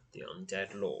sign of the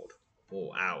undead lord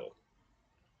or Owl.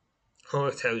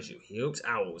 Korath tells you he hopes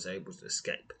Owl was able to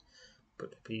escape,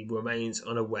 but he remains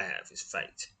unaware of his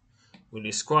fate. Will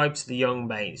you describe to the young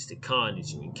mage the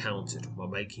carnage you encountered while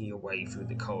making your way through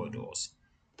the corridors?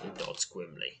 He nods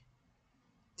grimly.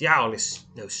 The Owl is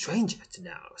no stranger to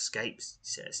narrow escapes, he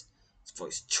says, his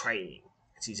voice trailing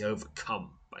as he's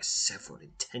overcome by several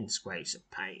intense waves of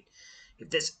pain. If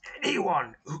there's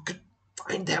anyone who can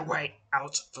find their way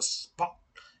out of a spot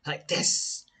like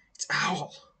this, it's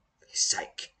Owl. For his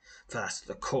sake, for that's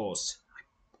the cause.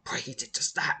 I pray he did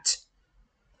just that,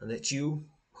 and that you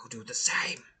will do the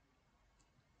same.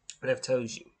 But I've told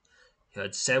you, he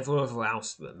heard several of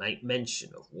Welshmen make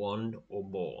mention of one or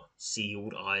more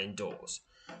sealed iron doors,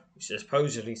 which are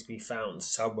supposedly to be found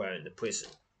somewhere in the prison.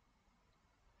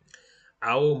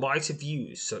 Owl might have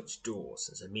used such doors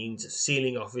as a means of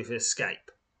sealing off his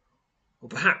escape, or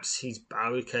perhaps he's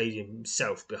barricaded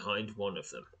himself behind one of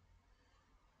them.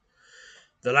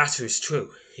 The latter is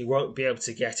true. He won't be able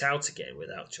to get out again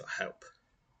without your help.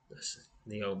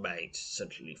 The old maid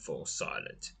suddenly falls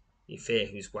silent. You fear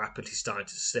he is rapidly starting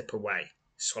to slip away.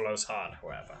 He swallows hard,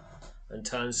 however, and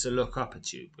turns to look up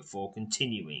at you before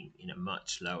continuing in a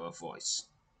much lower voice.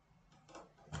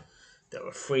 There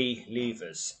are 3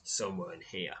 levers somewhere in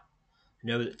here. I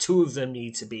know that 2 of them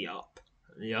need to be up,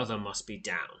 and the other must be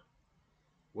down.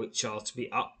 Which are to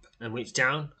be up and which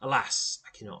down, alas,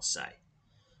 I cannot say.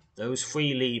 Those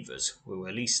 3 levers will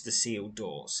release the sealed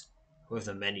doors,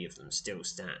 whether many of them still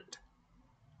stand.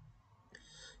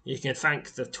 You can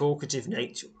thank the talkative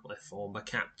nature of my former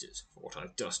captors for what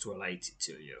I've just related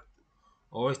to you.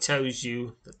 Or it tells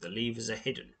you that the levers are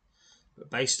hidden,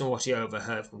 but based on what he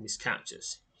overheard from his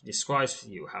captors, he describes for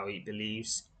you how he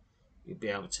believes you'll be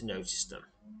able to notice them.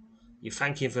 You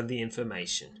thank him for the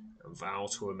information and vow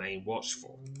to remain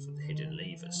watchful for the hidden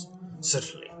levers.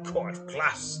 Suddenly, Corif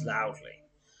laughs loudly,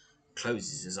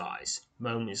 closes his eyes.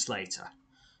 Moments later,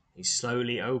 he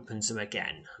slowly opens them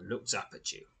again and looks up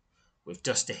at you, with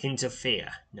just a hint of fear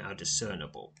now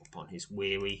discernible upon his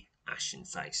weary, ashen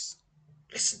face.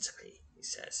 Listen to me, he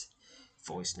says,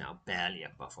 voice now barely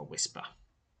above a whisper.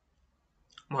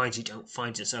 Mind you don't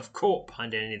find yourself caught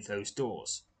behind any of those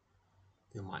doors.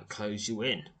 They might close you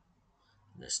in.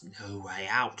 There's no way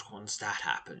out once that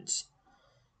happens.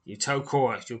 You tell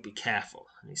Cora you'll be careful,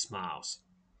 and he smiles.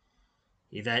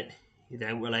 He then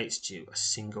relates to you a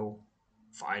single,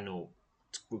 final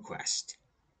request.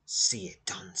 See it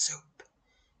done, Soap,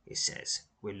 he says,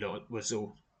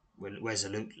 resolutely,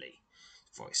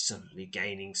 voice suddenly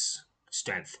gaining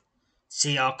strength.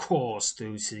 See our cause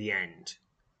through to the end,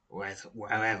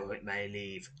 wherever it may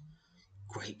lead.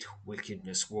 Great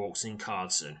wickedness walks in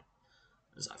Cardson,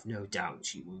 as I've no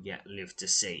doubt you will yet live to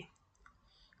see.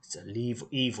 It's a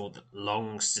evil that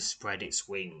longs to spread its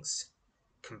wings,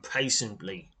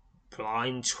 complacently,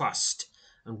 blind trust,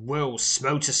 and will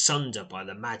smote asunder by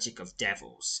the magic of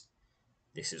devils.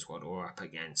 This is what we're up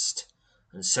against,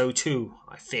 and so too,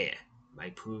 I fear,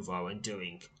 may prove our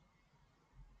undoing.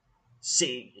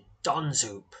 See,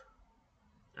 Donzoop,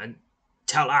 and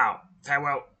tell Al,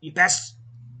 farewell, you best.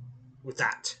 With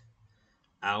that,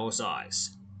 Al's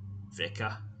eyes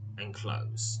flicker and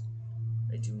close.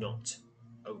 They do not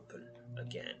open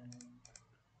again.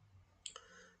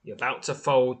 You're about to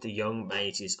fold the young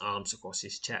mage's arms across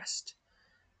his chest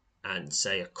and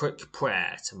say a quick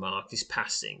prayer to mark his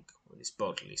passing when his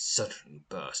body suddenly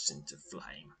bursts into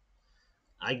flame.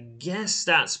 I guess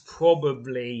that's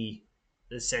probably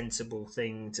the sensible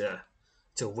thing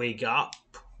to wig up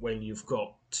when you've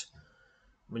got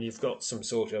some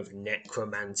sort of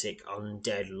necromantic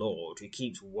undead lord who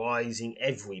keeps wising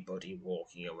everybody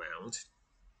walking around.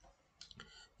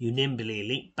 You nimbly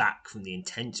leap back from the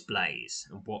intense blaze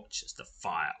and watch as the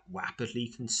fire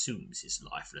rapidly consumes his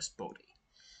lifeless body.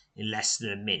 In less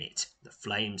than a minute, the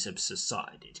flames have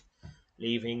subsided,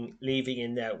 leaving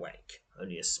in their wake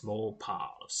only a small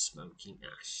pile of smoking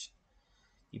ash.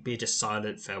 You bid a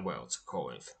silent farewell to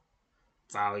Corinth,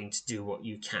 vowing to do what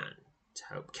you can to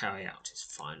help carry out his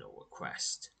final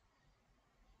request.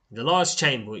 The large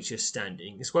chamber which you're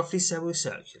standing is roughly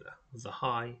semicircular, with a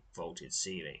high vaulted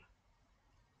ceiling.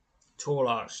 A tall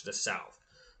arch to the south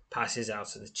passes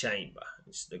out of the chamber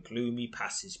into the gloomy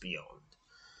passage beyond.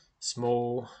 A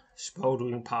small,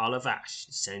 smouldering pile of ash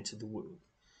is centre of the room.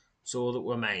 It's all that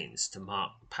remains to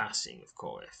mark the passing of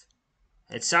Corif.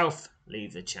 Head south,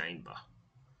 leave the chamber.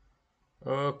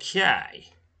 Okay,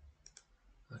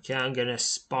 I'm going to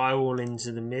spiral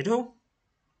into the middle.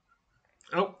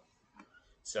 Oh,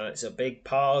 so it's a big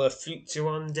pile of future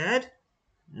undead.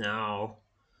 Now,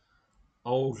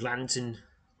 old lantern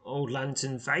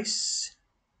face.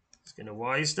 It's going to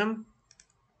wise them.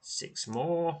 6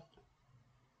 more.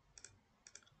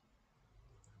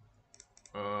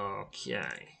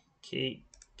 Okay,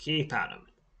 keep at them.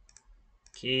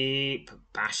 Keep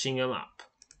bashing them up.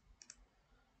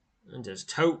 And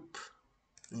just hope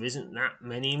there isn't that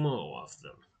many more of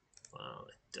them. Well,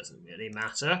 it doesn't really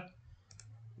matter.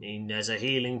 I mean, there's a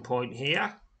healing point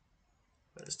here,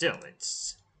 but still,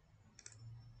 it's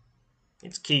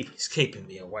keeping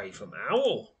me away from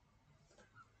Owl.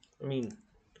 I mean,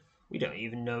 we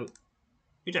don't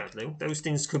know. Those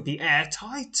things could be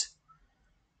airtight.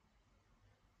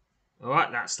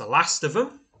 Alright, that's the last of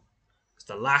them. It's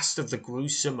the last of the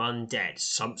gruesome undead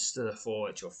sumps to the floor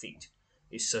at your feet.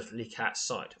 You suddenly catch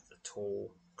sight of the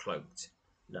tall, cloaked,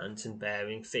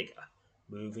 lantern-bearing figure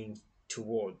moving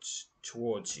towards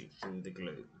you through the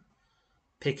gloom.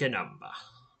 Pick a number.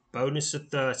 Bonus of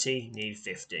 30, need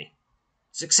 50.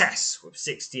 Success with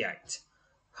 68.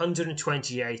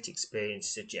 128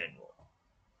 experience to general.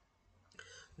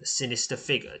 The sinister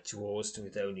figure draws to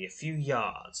within only a few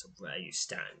yards of where you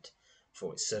stand,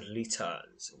 before it suddenly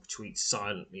turns and retreats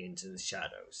silently into the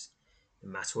shadows. In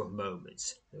a matter of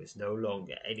moments, there is no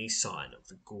longer any sign of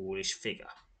the ghoulish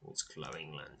figure or its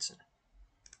glowing lantern.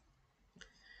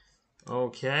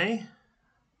 Okay,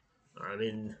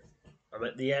 I'm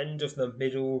at the end of the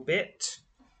middle bit.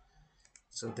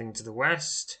 Something to the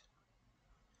west.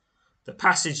 The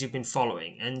passage you've been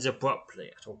following ends abruptly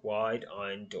at a wide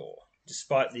iron door,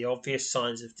 despite the obvious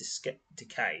signs of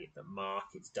decay that mark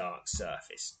its dark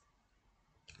surface.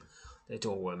 The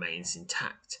door remains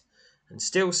intact and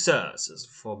still serves as a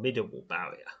formidable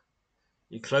barrier.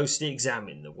 You closely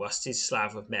examine the rusted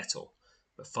slab of metal,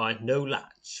 but find no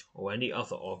latch or any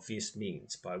other obvious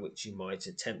means by which you might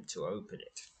attempt to open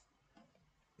it.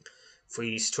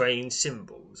 3 strange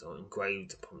symbols are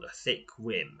engraved upon the thick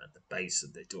rim at the base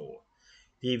of the door,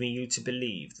 leaving you to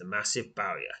believe the massive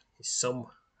barrier is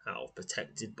somehow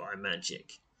protected by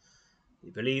magic.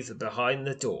 You believe that behind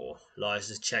the door lies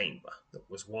a chamber that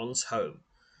was once home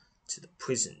to the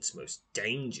prison's most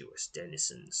dangerous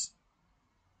denizens.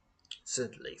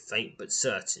 Suddenly, faint but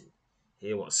certain, you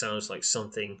hear what sounds like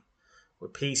something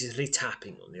repeatedly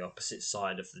tapping on the opposite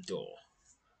side of the door.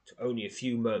 For only a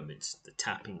few moments, the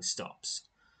tapping stops.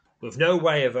 With no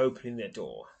way of opening the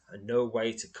door, and no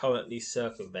way to currently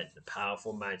circumvent the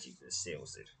powerful magic that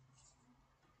seals it,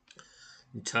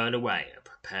 you turn away and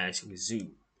prepare to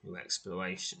resume your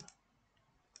exploration.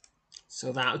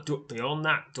 So that beyond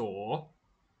that door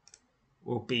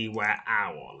will be where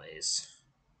Owl is.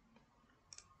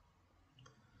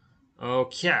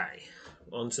 Okay,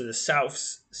 onto the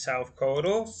south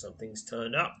corridor. Something's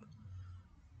turned up.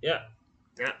 Yeah,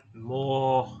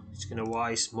 more. It's going to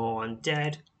waste more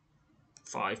undead.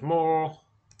 5 more.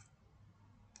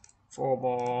 4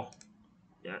 more.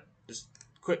 Yeah, just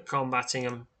quick combating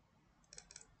them.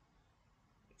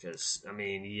 Because,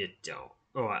 you don't.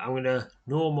 Alright, I'm going to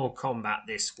normal combat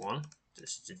this one.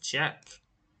 Just to check.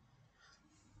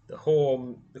 The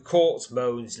corpse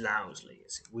moans loudly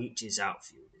as it reaches out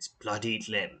for you with its bloodied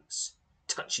limbs.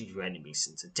 Touching your enemy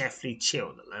sends a deathly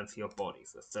chill that lands for your body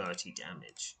for 30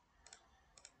 damage.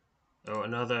 Oh,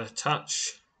 another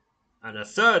touch. And a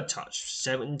third touch for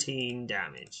 17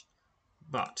 damage.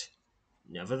 But,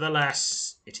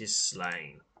 nevertheless, it is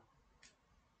slain.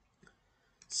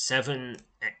 7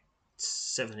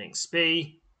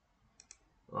 XP.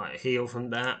 Right, heal from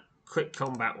that. Quick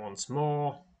combat once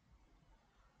more.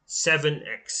 7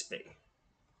 XP.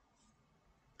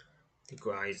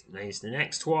 There's the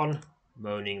next one.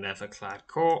 Moaning leather-clad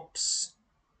corpse.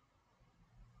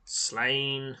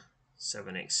 Slain.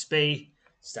 7 XP.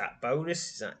 Stat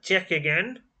bonus. Is that check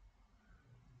again?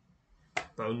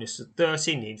 Bonus of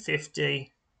 30. Need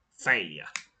 50. Failure.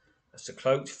 As the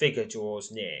cloaked figure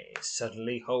draws near, it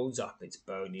suddenly holds up its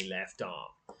bony left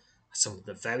arm. Some of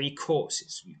the very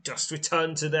corpses who just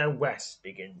returned to their rest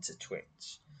begin to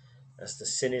twitch. As the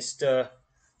sinister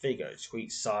figure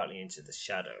retreats silently into the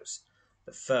shadows,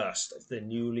 the first of the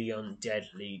newly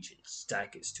undead legion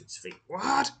staggers to its feet.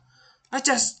 What? I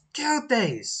just killed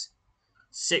these!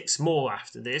 6 more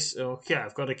after this. Okay,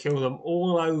 I've got to kill them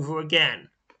all over again.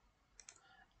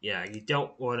 Yeah, you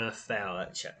don't want to fail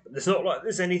that check. But it's not like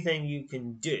there's anything you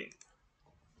can do.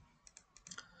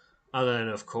 Other than,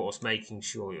 of course, making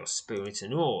sure your spirit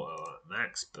and aura are at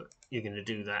max, but you're going to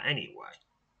do that anyway.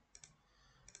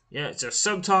 Yeah, so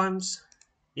sometimes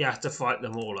you have to fight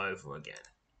them all over again.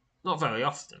 Not very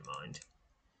often, mind.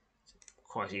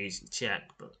 Quite easy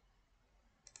check, but...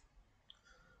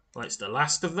 Well, it's the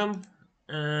last of them.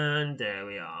 And there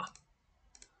we are.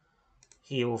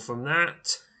 Heal from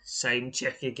that. Same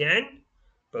check again.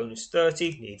 Bonus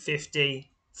 30, need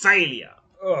 50. Failure.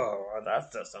 Oh,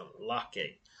 that's just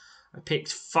unlucky. I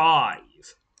picked 5.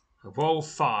 I roll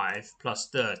 5 plus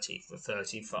 30 for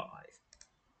 35.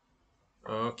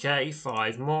 Okay,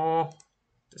 5 more.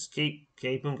 Just keep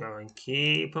them going.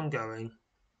 Keep them going.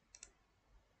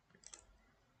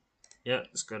 Yeah,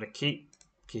 just gotta keep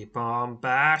on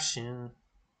bashing.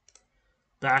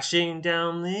 Bashing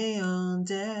down the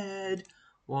undead.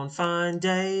 One fine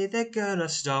day they're gonna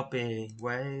stop being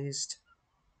waste.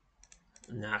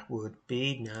 And that would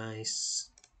be nice.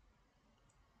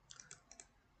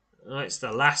 Right, it's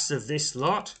the last of this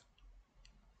lot.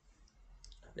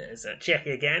 There's that check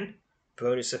again.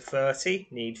 Bonus of 30.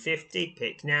 Need 50.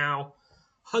 Pick now.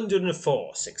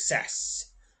 104.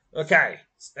 Success. Okay.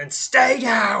 And stay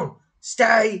down.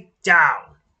 Stay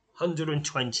down.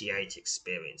 128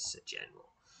 experience, Sir General.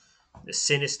 The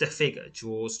sinister figure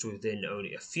draws to within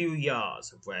only a few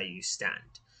yards of where you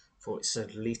stand, for it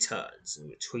suddenly turns and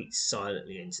retreats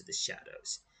silently into the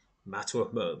shadows. matter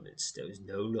of moments, there was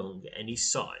no longer any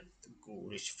sign of the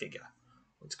ghoulish figure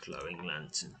on the glowing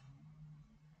lantern.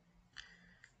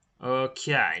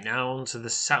 Okay, now on to the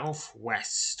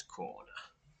southwest corner.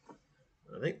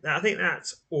 I think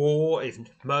that's all, if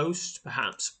most,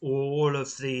 perhaps all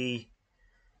of the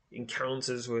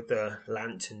encounters with the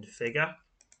lantern figure.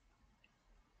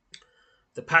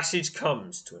 The passage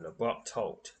comes to an abrupt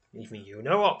halt, leaving you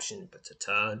no option but to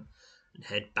turn and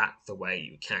head back the way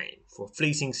you came. For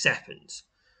fleeting seconds,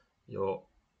 you're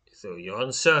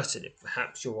uncertain if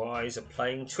perhaps your eyes are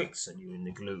playing tricks on you in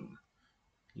the gloom.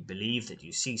 You believe that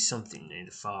you see something near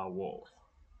the far wall.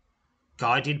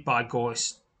 Guided by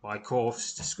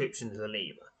Korth's description of the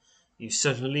lever, you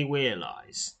suddenly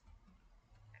realize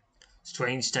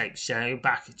strange shapes staring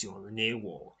back at you on the near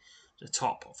wall, the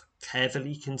top of a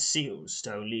cleverly concealed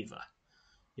stone lever.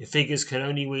 Your fingers can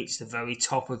only reach the very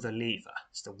top of the lever,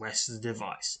 as the rest of the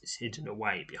device is hidden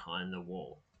away behind the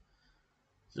wall.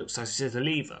 It looks as if the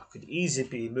lever could easily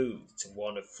be moved to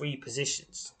one of three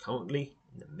positions, currently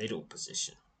in the middle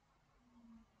position.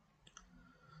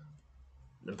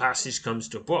 The passage comes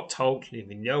to an abrupt halt,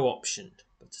 leaving no option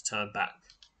but to turn back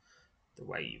the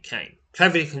way you came.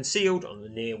 Cleverly concealed on the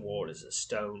near wall is a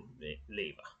stone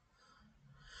lever.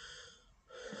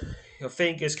 Your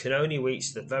fingers can only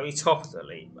reach the very top of the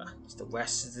lever, as the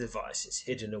rest of the device is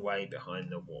hidden away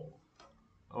behind the wall.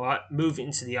 Alright, move it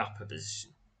into the upper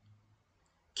position.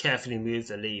 Carefully move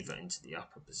the lever into the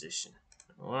upper position.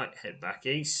 Alright, head back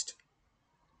east.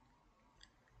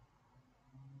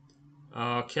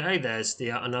 Okay, there's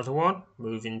another one.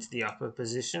 Move into the upper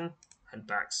position. Head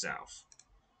back south.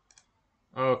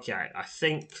 Okay, I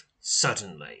think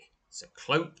suddenly it's a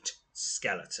cloaked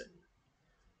skeleton.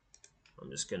 I'm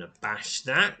just going to bash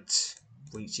that.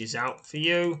 Reaches out for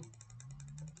you.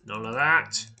 None of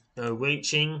that. No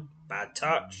reaching. Bad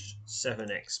touch. 7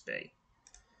 XP.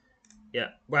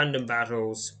 Yeah, random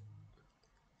battles.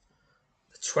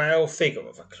 The trail figure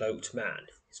of a cloaked man,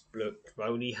 his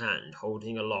bony hand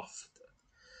holding aloft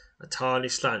a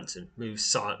tarnished lantern, moves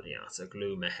silently out of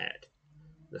gloom ahead.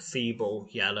 The feeble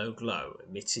yellow glow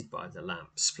emitted by the lamp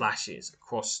splashes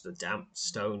across the damp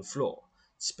stone floor,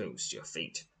 spills to your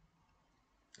feet.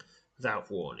 Without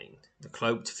warning, the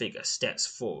cloaked figure steps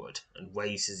forward and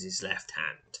raises his left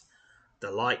hand.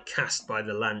 The light cast by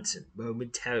the lantern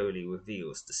momentarily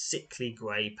reveals the sickly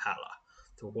grey pallor,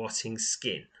 the rotting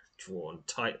skin drawn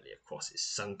tightly across his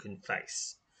sunken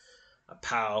face. A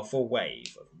powerful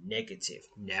wave of negative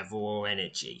Neville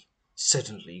energy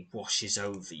suddenly washes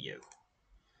over you.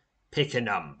 Pick a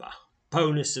number.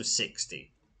 Bonus of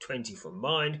 60. 20 from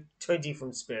mind, 20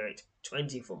 from spirit,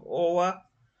 20 from aura.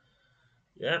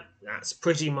 Yeah, that's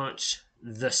pretty much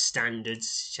the standard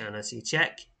sanity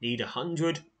check. Need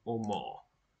 100 or more.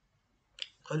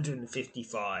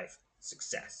 155.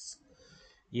 Success.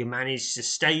 You manage to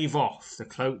stave off the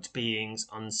cloaked being's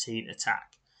unseen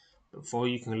attack. Before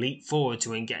you can leap forward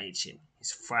to engage him,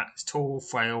 his tall,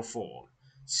 frail form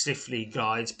swiftly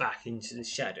glides back into the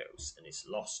shadows and is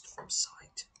lost from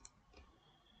sight.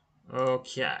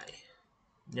 Okay,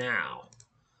 now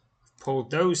I've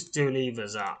pulled those two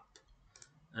levers up,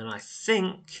 and I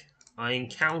think I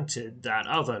encountered that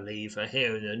other lever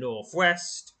here in the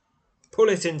northwest. Pull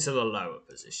it into the lower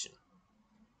position.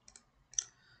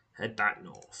 Head back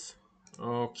north.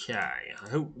 Okay, I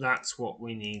hope that's what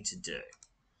we need to do.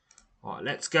 Alright,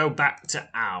 let's go back to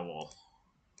Owl.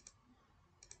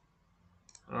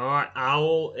 Alright,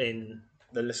 Owl in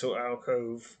the little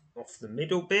alcove off the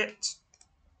middle bit.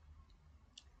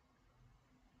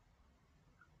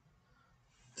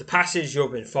 The passage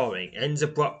you've been following ends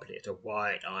abruptly at a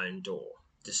wide iron door.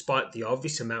 Despite the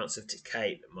obvious amounts of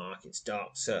decay that mark its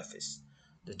dark surface,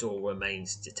 the door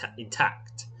remains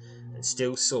intact and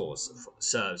still serves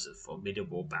as a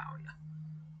formidable barrier.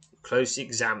 You closely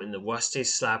examine the rusted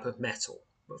slab of metal,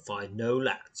 but find no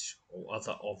latch or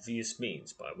other obvious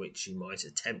means by which you might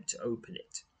attempt to open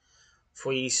it.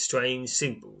 3 strange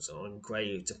symbols are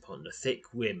engraved upon the thick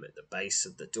rim at the base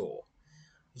of the door,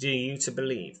 leading you to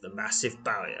believe the massive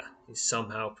barrier is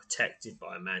somehow protected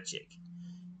by magic.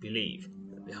 Believe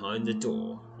that behind the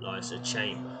door lies a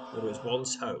chamber that was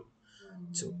once home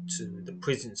to the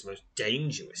prison's most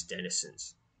dangerous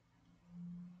denizens.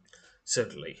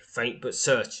 Suddenly, faint but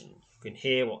certain, you can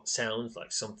hear what sounds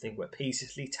like something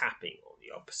repeatedly tapping on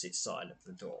the opposite side of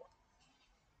the door.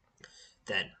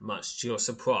 Then, much to your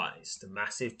surprise, the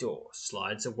massive door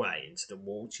slides away into the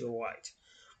wall to your right,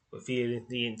 revealing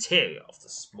the interior of the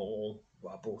small,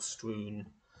 rubble-strewn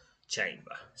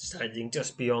chamber. Standing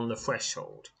just beyond the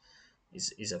threshold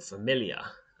is a familiar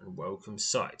and welcome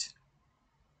sight.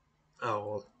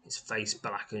 Owl, his face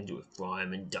blackened with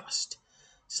grime and dust,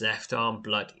 His left arm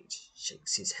bloodied,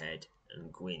 shakes his head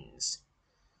and grins.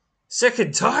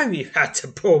 Second time you've had to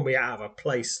pull me out of a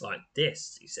place like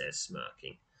this, he says,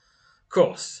 smirking. Of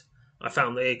course, I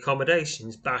found the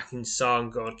accommodations back in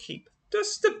Sarngard Keep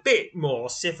just a bit more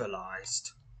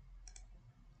civilized.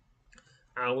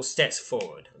 Owl steps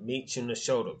forward and meets you in the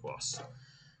shoulder cross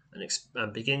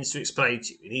and begins to explain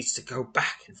to you he needs to go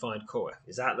back and find Cora.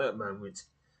 Is at that moment,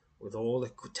 with all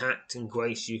the tact and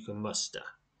grace you can muster,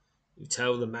 you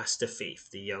tell the master thief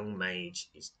the young mage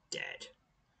is dead.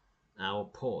 Owl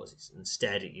pauses and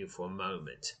stared at you for a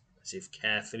moment, as if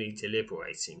carefully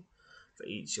deliberating for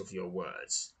each of your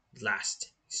words. At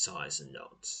last, he sighs and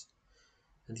nods.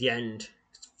 At the end,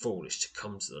 it's foolish to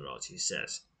come to the lodge, he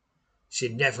says.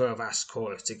 She'd never have asked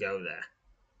Cora to go there.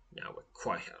 Now we're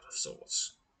quite out of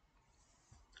sorts.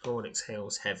 Horn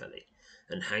exhales heavily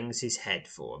and hangs his head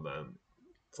for a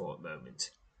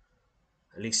moment.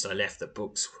 At least I left the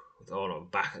books with all on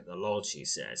back at the lodge, he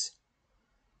says.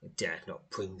 I dared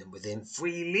not bring them within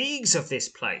 3 leagues of this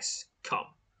place. Come,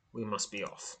 we must be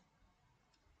off.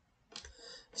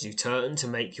 As you turn to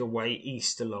make your way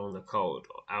east along the corridor,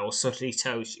 Owl subtly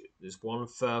tells you there's one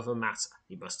further matter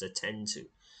you must attend to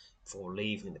before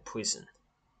leaving the prison.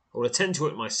 I'll attend to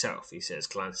it myself, he says,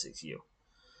 glancing at you.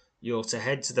 You're to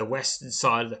head to the western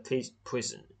side of the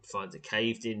prison and find a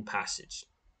caved-in passage.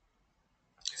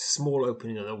 It's a small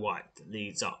opening on the right that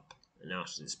leads up and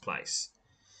out of this place.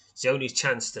 It's the only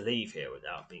chance to leave here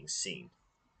without being seen.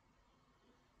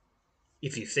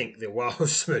 If you think the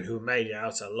Welshman who made it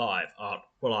out alive aren't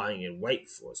lying in wait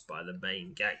for us by the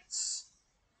main gates.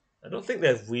 I don't think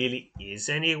there really is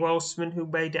any Welshman who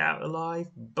made it out alive,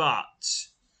 but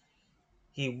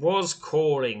he was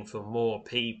calling for more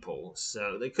people,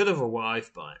 so they could have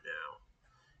arrived by now.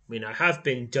 I mean, I have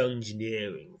been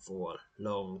dungeoneering for a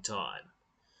long time.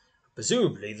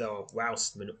 Presumably there are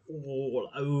Welshman all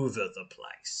over the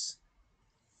place.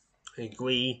 I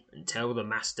agree and tell the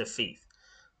master thief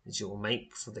that you will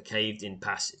make for the caved-in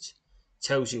passage. He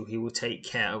tells you he will take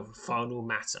care of the final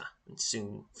matter and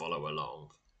soon follow along.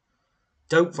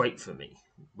 Don't wait for me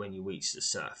when you reach the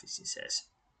surface, he says.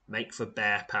 Make for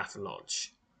Bear Path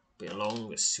Lodge. Be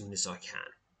along as soon as I can.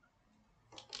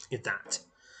 With that,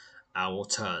 Owl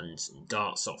turns and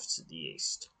darts off to the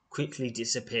east, quickly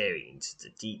disappearing into the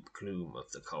deep gloom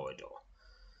of the corridor.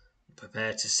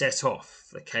 Prepare to set off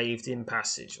for the caved-in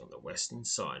passage on the western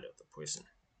side of the prison.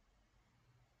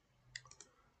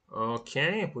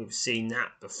 Okay, we've seen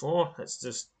that before. Let's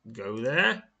just go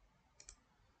there.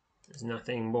 There's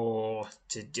nothing more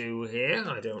to do here,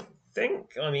 I don't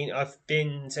think. I mean, I've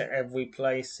been to every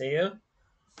place here.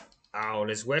 Owl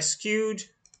is rescued.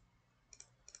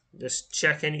 Just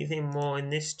check anything more in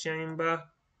this chamber.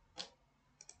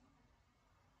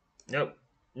 Nope,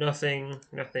 nothing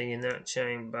in that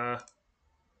chamber.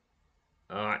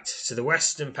 Alright, so the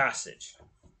western passage.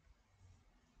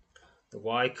 The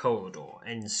wide corridor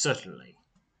ends suddenly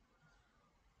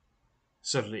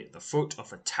at the foot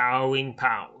of a towering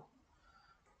pile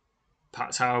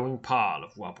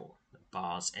of rubble that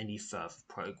bars any further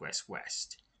progress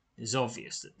west. It is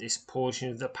obvious that this portion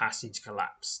of the passage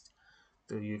collapsed,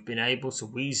 though you've been able to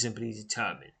reasonably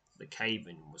determine that the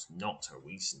cave-in was not a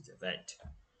recent event.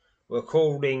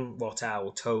 Recalling what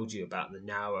Owl told you about the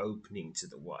narrow opening to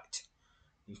the right,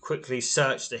 you quickly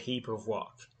search the heap of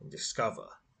rock and discover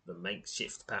the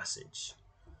makeshift passage.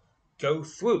 Go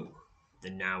through the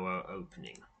narrow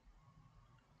opening.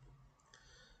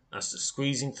 As you're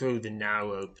squeezing through the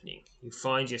narrow opening, you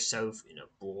find yourself in a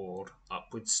broad,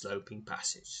 upward-sloping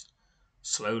passage.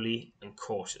 Slowly and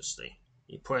cautiously,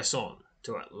 you press on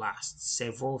till at last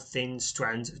several thin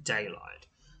strands of daylight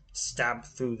stab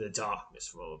through the darkness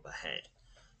from overhead,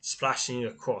 splashing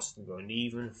across the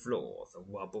uneven floor of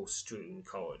the rubble-strewn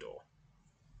corridor.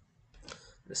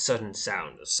 The sudden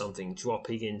sound of something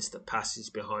dropping into the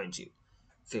passage behind you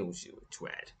fills you with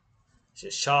dread. As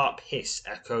a sharp hiss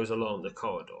echoes along the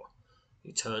corridor,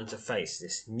 you turn to face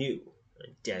this new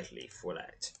and deadly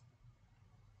threat.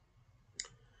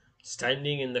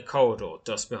 Standing in the corridor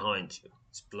just behind you,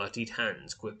 his bloodied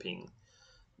hands gripping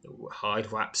the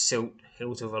hide-wrapped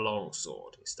hilt of a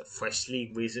longsword, is the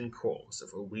freshly risen corpse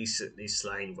of a recently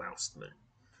slain Welshman.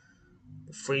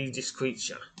 The freakish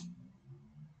creature,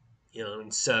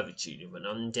 in servitude of an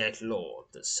undead lord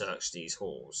that searched these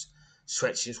halls,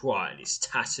 stretches wide his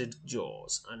tattered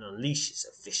jaws and unleashes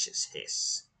a vicious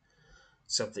hiss.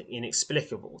 Something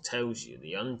inexplicable tells you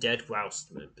the undead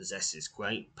Welshman possesses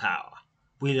great power.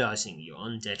 Realizing your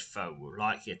undead foe will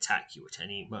likely attack you at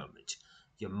any moment,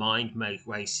 your mind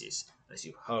races as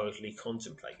you hurriedly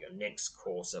contemplate your next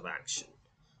course of action.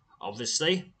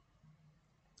 Obviously,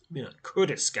 I mean, I could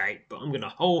escape, but I'm going to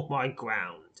hold my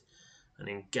ground and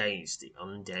engage the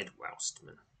undead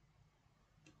Welstman.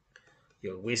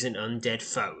 Your wizened undead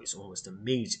foe is almost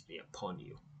immediately upon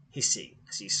you, hissing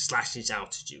as he slashes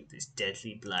out at you with his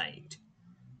deadly blade.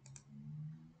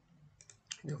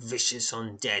 Your vicious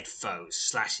undead foe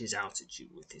slashes out at you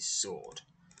with his sword.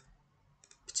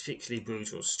 Particularly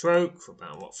brutal stroke for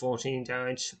about 14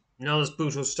 damage. Another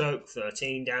brutal stroke,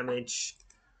 13 damage.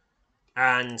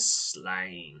 And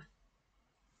slain.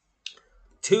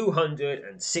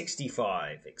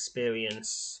 265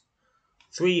 experience.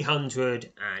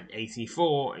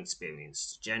 384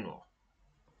 experience to general.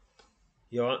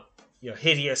 Your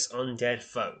hideous undead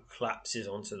foe collapses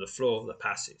onto the floor of the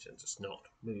passage and does not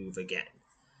move again.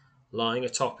 Lying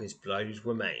atop his bloodied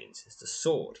remains is the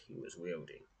sword he was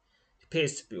wielding. It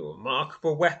appears to be a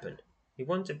remarkable weapon. He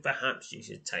wondered perhaps you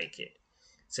should take it.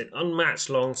 It's an unmatched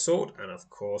longsword, and of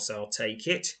course I'll take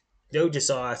it. No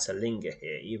desire to linger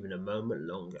here even a moment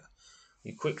longer.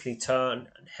 You quickly turn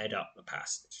and head up the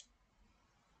passage.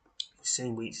 You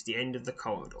soon reach the end of the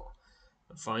corridor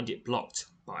and find it blocked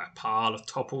by a pile of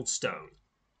toppled stone.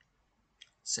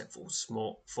 Several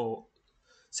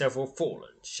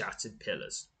fallen, shattered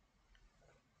pillars.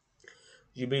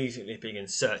 You immediately begin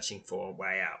searching for a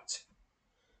way out.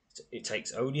 It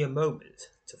takes only a moment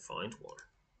to find one.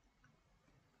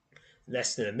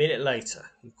 Less than a minute later,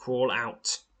 you crawl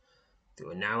out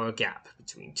through a narrow gap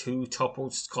between two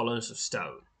toppled columns of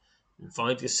stone and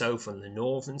find yourself on the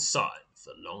northern side of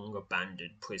the long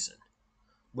abandoned prison,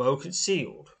 well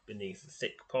concealed beneath a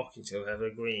thick pocket of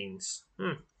evergreens.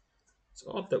 It's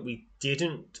odd that we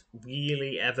didn't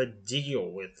really ever deal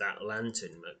with that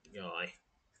lantern guy.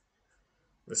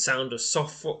 The sound of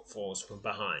soft footfalls from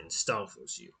behind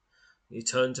startles you. You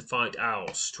turn to find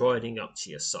Owl striding up to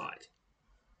your side.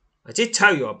 I did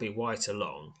tell you I'd be right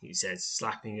along, he says,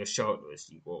 slapping your shoulder as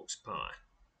he walks by.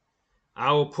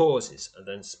 Owl pauses and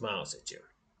then smiles at you.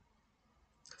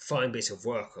 Fine bit of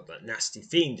work on that nasty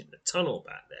fiend in the tunnel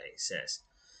back there, he says.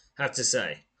 Have to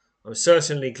say, I'm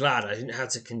certainly glad I didn't have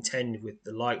to contend with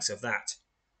the likes of that.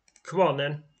 Come on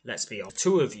then, let's be off.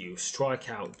 Two of you strike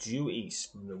out due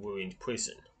east from the ruined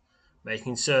prison,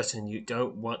 making certain you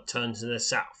don't turn to the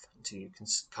south until you can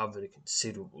cover a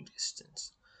considerable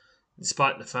distance.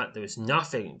 Despite the fact there is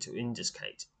nothing to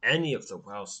indicate any of the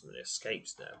Welshman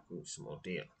escapes their gruesome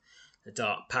ordeal, the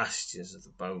dark passages of the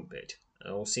bone pit,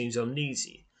 and all seems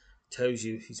uneasy, tells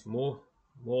you he's more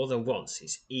than once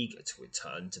he's eager to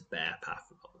return to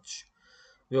Bearpath Lodge.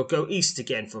 We'll go east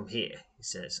again from here, he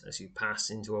says, as you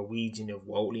pass into a region of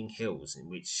rolling hills in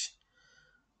which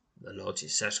the lodge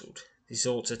is settled. This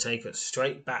ought to take us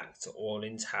straight back to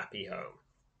Orlin's happy home.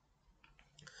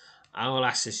 Owl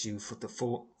asks you for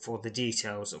the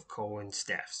details of Corwin's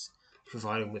deaths,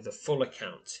 providing with a full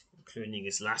account, including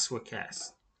his last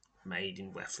request, made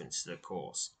in reference to the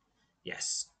cause.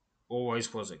 Yes,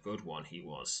 always was a good one, he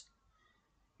was.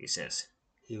 He says,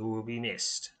 he will be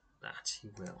missed, that he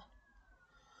will.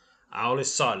 Owl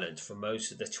is silent for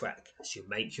most of the trek as you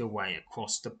make your way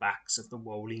across the backs of the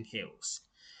rolling hills,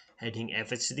 heading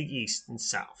ever to the east and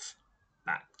south,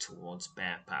 back towards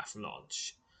Bearpath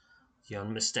Lodge. The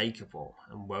unmistakable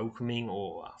and welcoming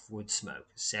aura of wood smoke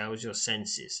assails your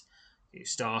senses as you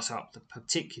start up the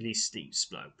particularly steep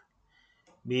slope.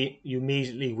 You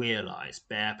immediately realise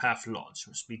Bearpath Lodge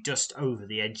must be just over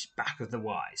the edge back of the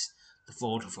rise. The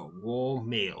thought of a warm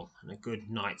meal and a good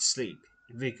night's sleep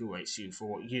invigorates you for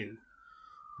what you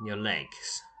and your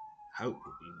legs hope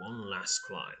will be one last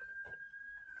climb.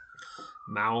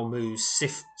 Mal moves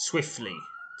swiftly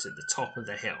to the top of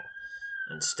the hill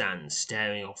and stands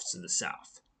staring off to the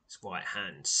south. His right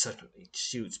hand suddenly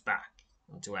shoots back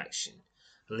in a direction,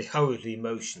 and he hurriedly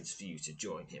motions for you to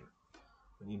join him.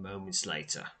 Only moments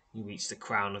later, you reach the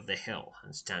crown of the hill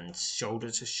and stand shoulder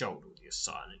to shoulder with your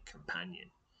silent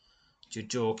companion. Your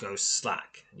jaw goes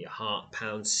slack, and your heart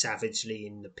pounds savagely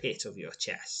in the pit of your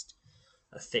chest.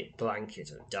 A thick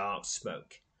blanket of dark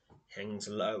smoke hangs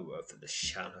low over the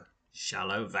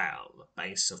shallow vale at the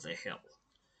base of the hill.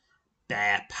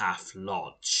 Bearpath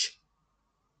Lodge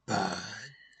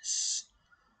burns.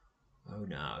 Oh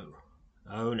no.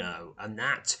 And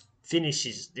that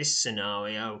finishes this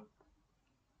scenario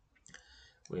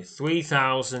with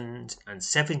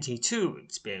 3,072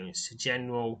 experience to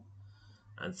general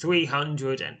and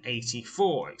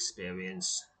 384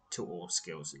 experience to all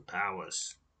skills and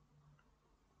powers.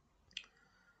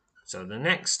 So the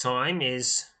next one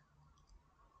is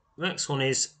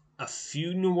A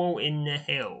Funeral in the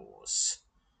Hills.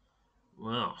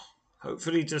 Well,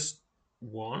 hopefully just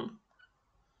one.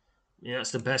 Yeah,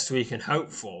 that's the best we can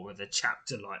hope for with a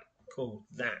chapter called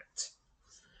that.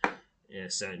 Yeah,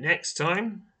 so next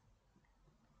time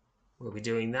we'll be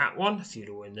doing that one,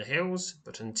 Feudal in the Hills.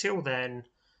 But until then,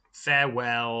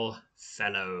 farewell,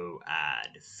 fellow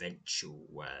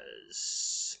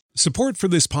adventurers. Support for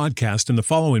this podcast and the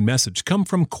following message come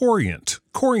from Corient.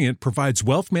 Corient provides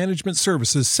wealth management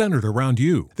services centered around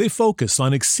you. They focus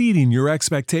on exceeding your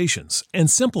expectations and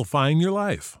simplifying your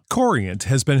life. Corient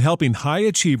has been helping high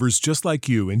achievers just like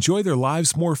you enjoy their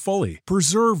lives more fully,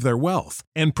 preserve their wealth,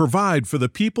 and provide for the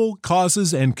people,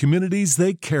 causes, and communities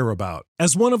they care about.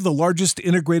 As one of the largest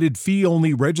integrated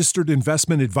fee-only registered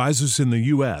investment advisors in the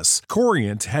U.S.,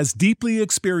 Corient has deeply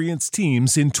experienced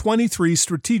teams in 23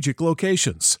 strategic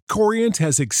locations. Corient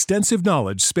has extensive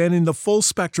knowledge spanning the full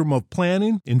spectrum of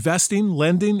planning, investing,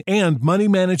 lending, and money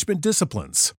management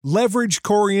disciplines. Leverage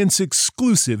Corient's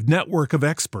exclusive network of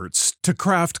experts to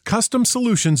craft custom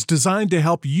solutions designed to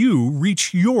help you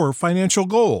reach your financial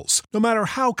goals, no matter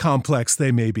how complex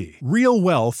they may be. Real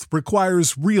wealth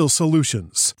requires real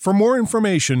solutions. For more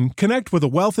information, connect with a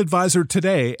wealth advisor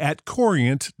today at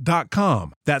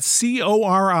Corient.com. That's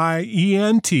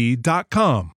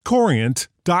Corient.com.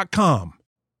 Corient.com.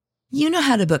 You know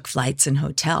how to book flights and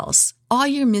hotels. All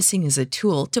you're missing is a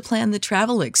tool to plan the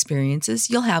travel experiences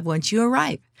you'll have once you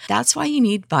arrive. That's why you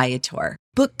need Viator.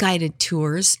 Book guided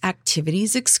tours,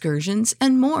 activities, excursions,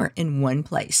 and more in one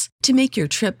place to make your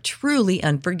trip truly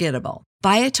unforgettable.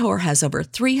 Viator has over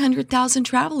 300,000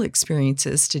 travel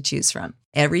experiences to choose from.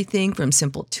 Everything from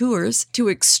simple tours to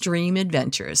extreme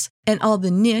adventures and all the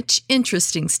niche,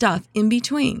 interesting stuff in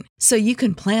between. So you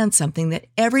can plan something that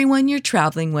everyone you're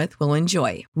traveling with will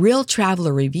enjoy. Real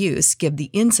traveler reviews give the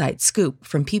inside scoop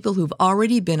from people who've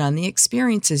already been on the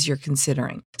experiences you're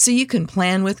considering. So you can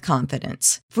plan with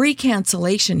confidence. Free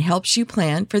cancellation helps you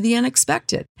plan for the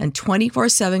unexpected. And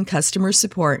 24/7 customer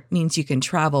support means you can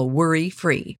travel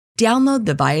worry-free. Download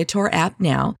the Viator app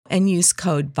now and use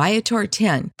code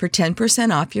Viator10 for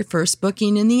 10% off your first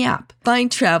booking in the app.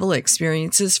 Find travel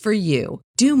experiences for you.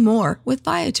 Do more with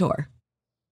Viator.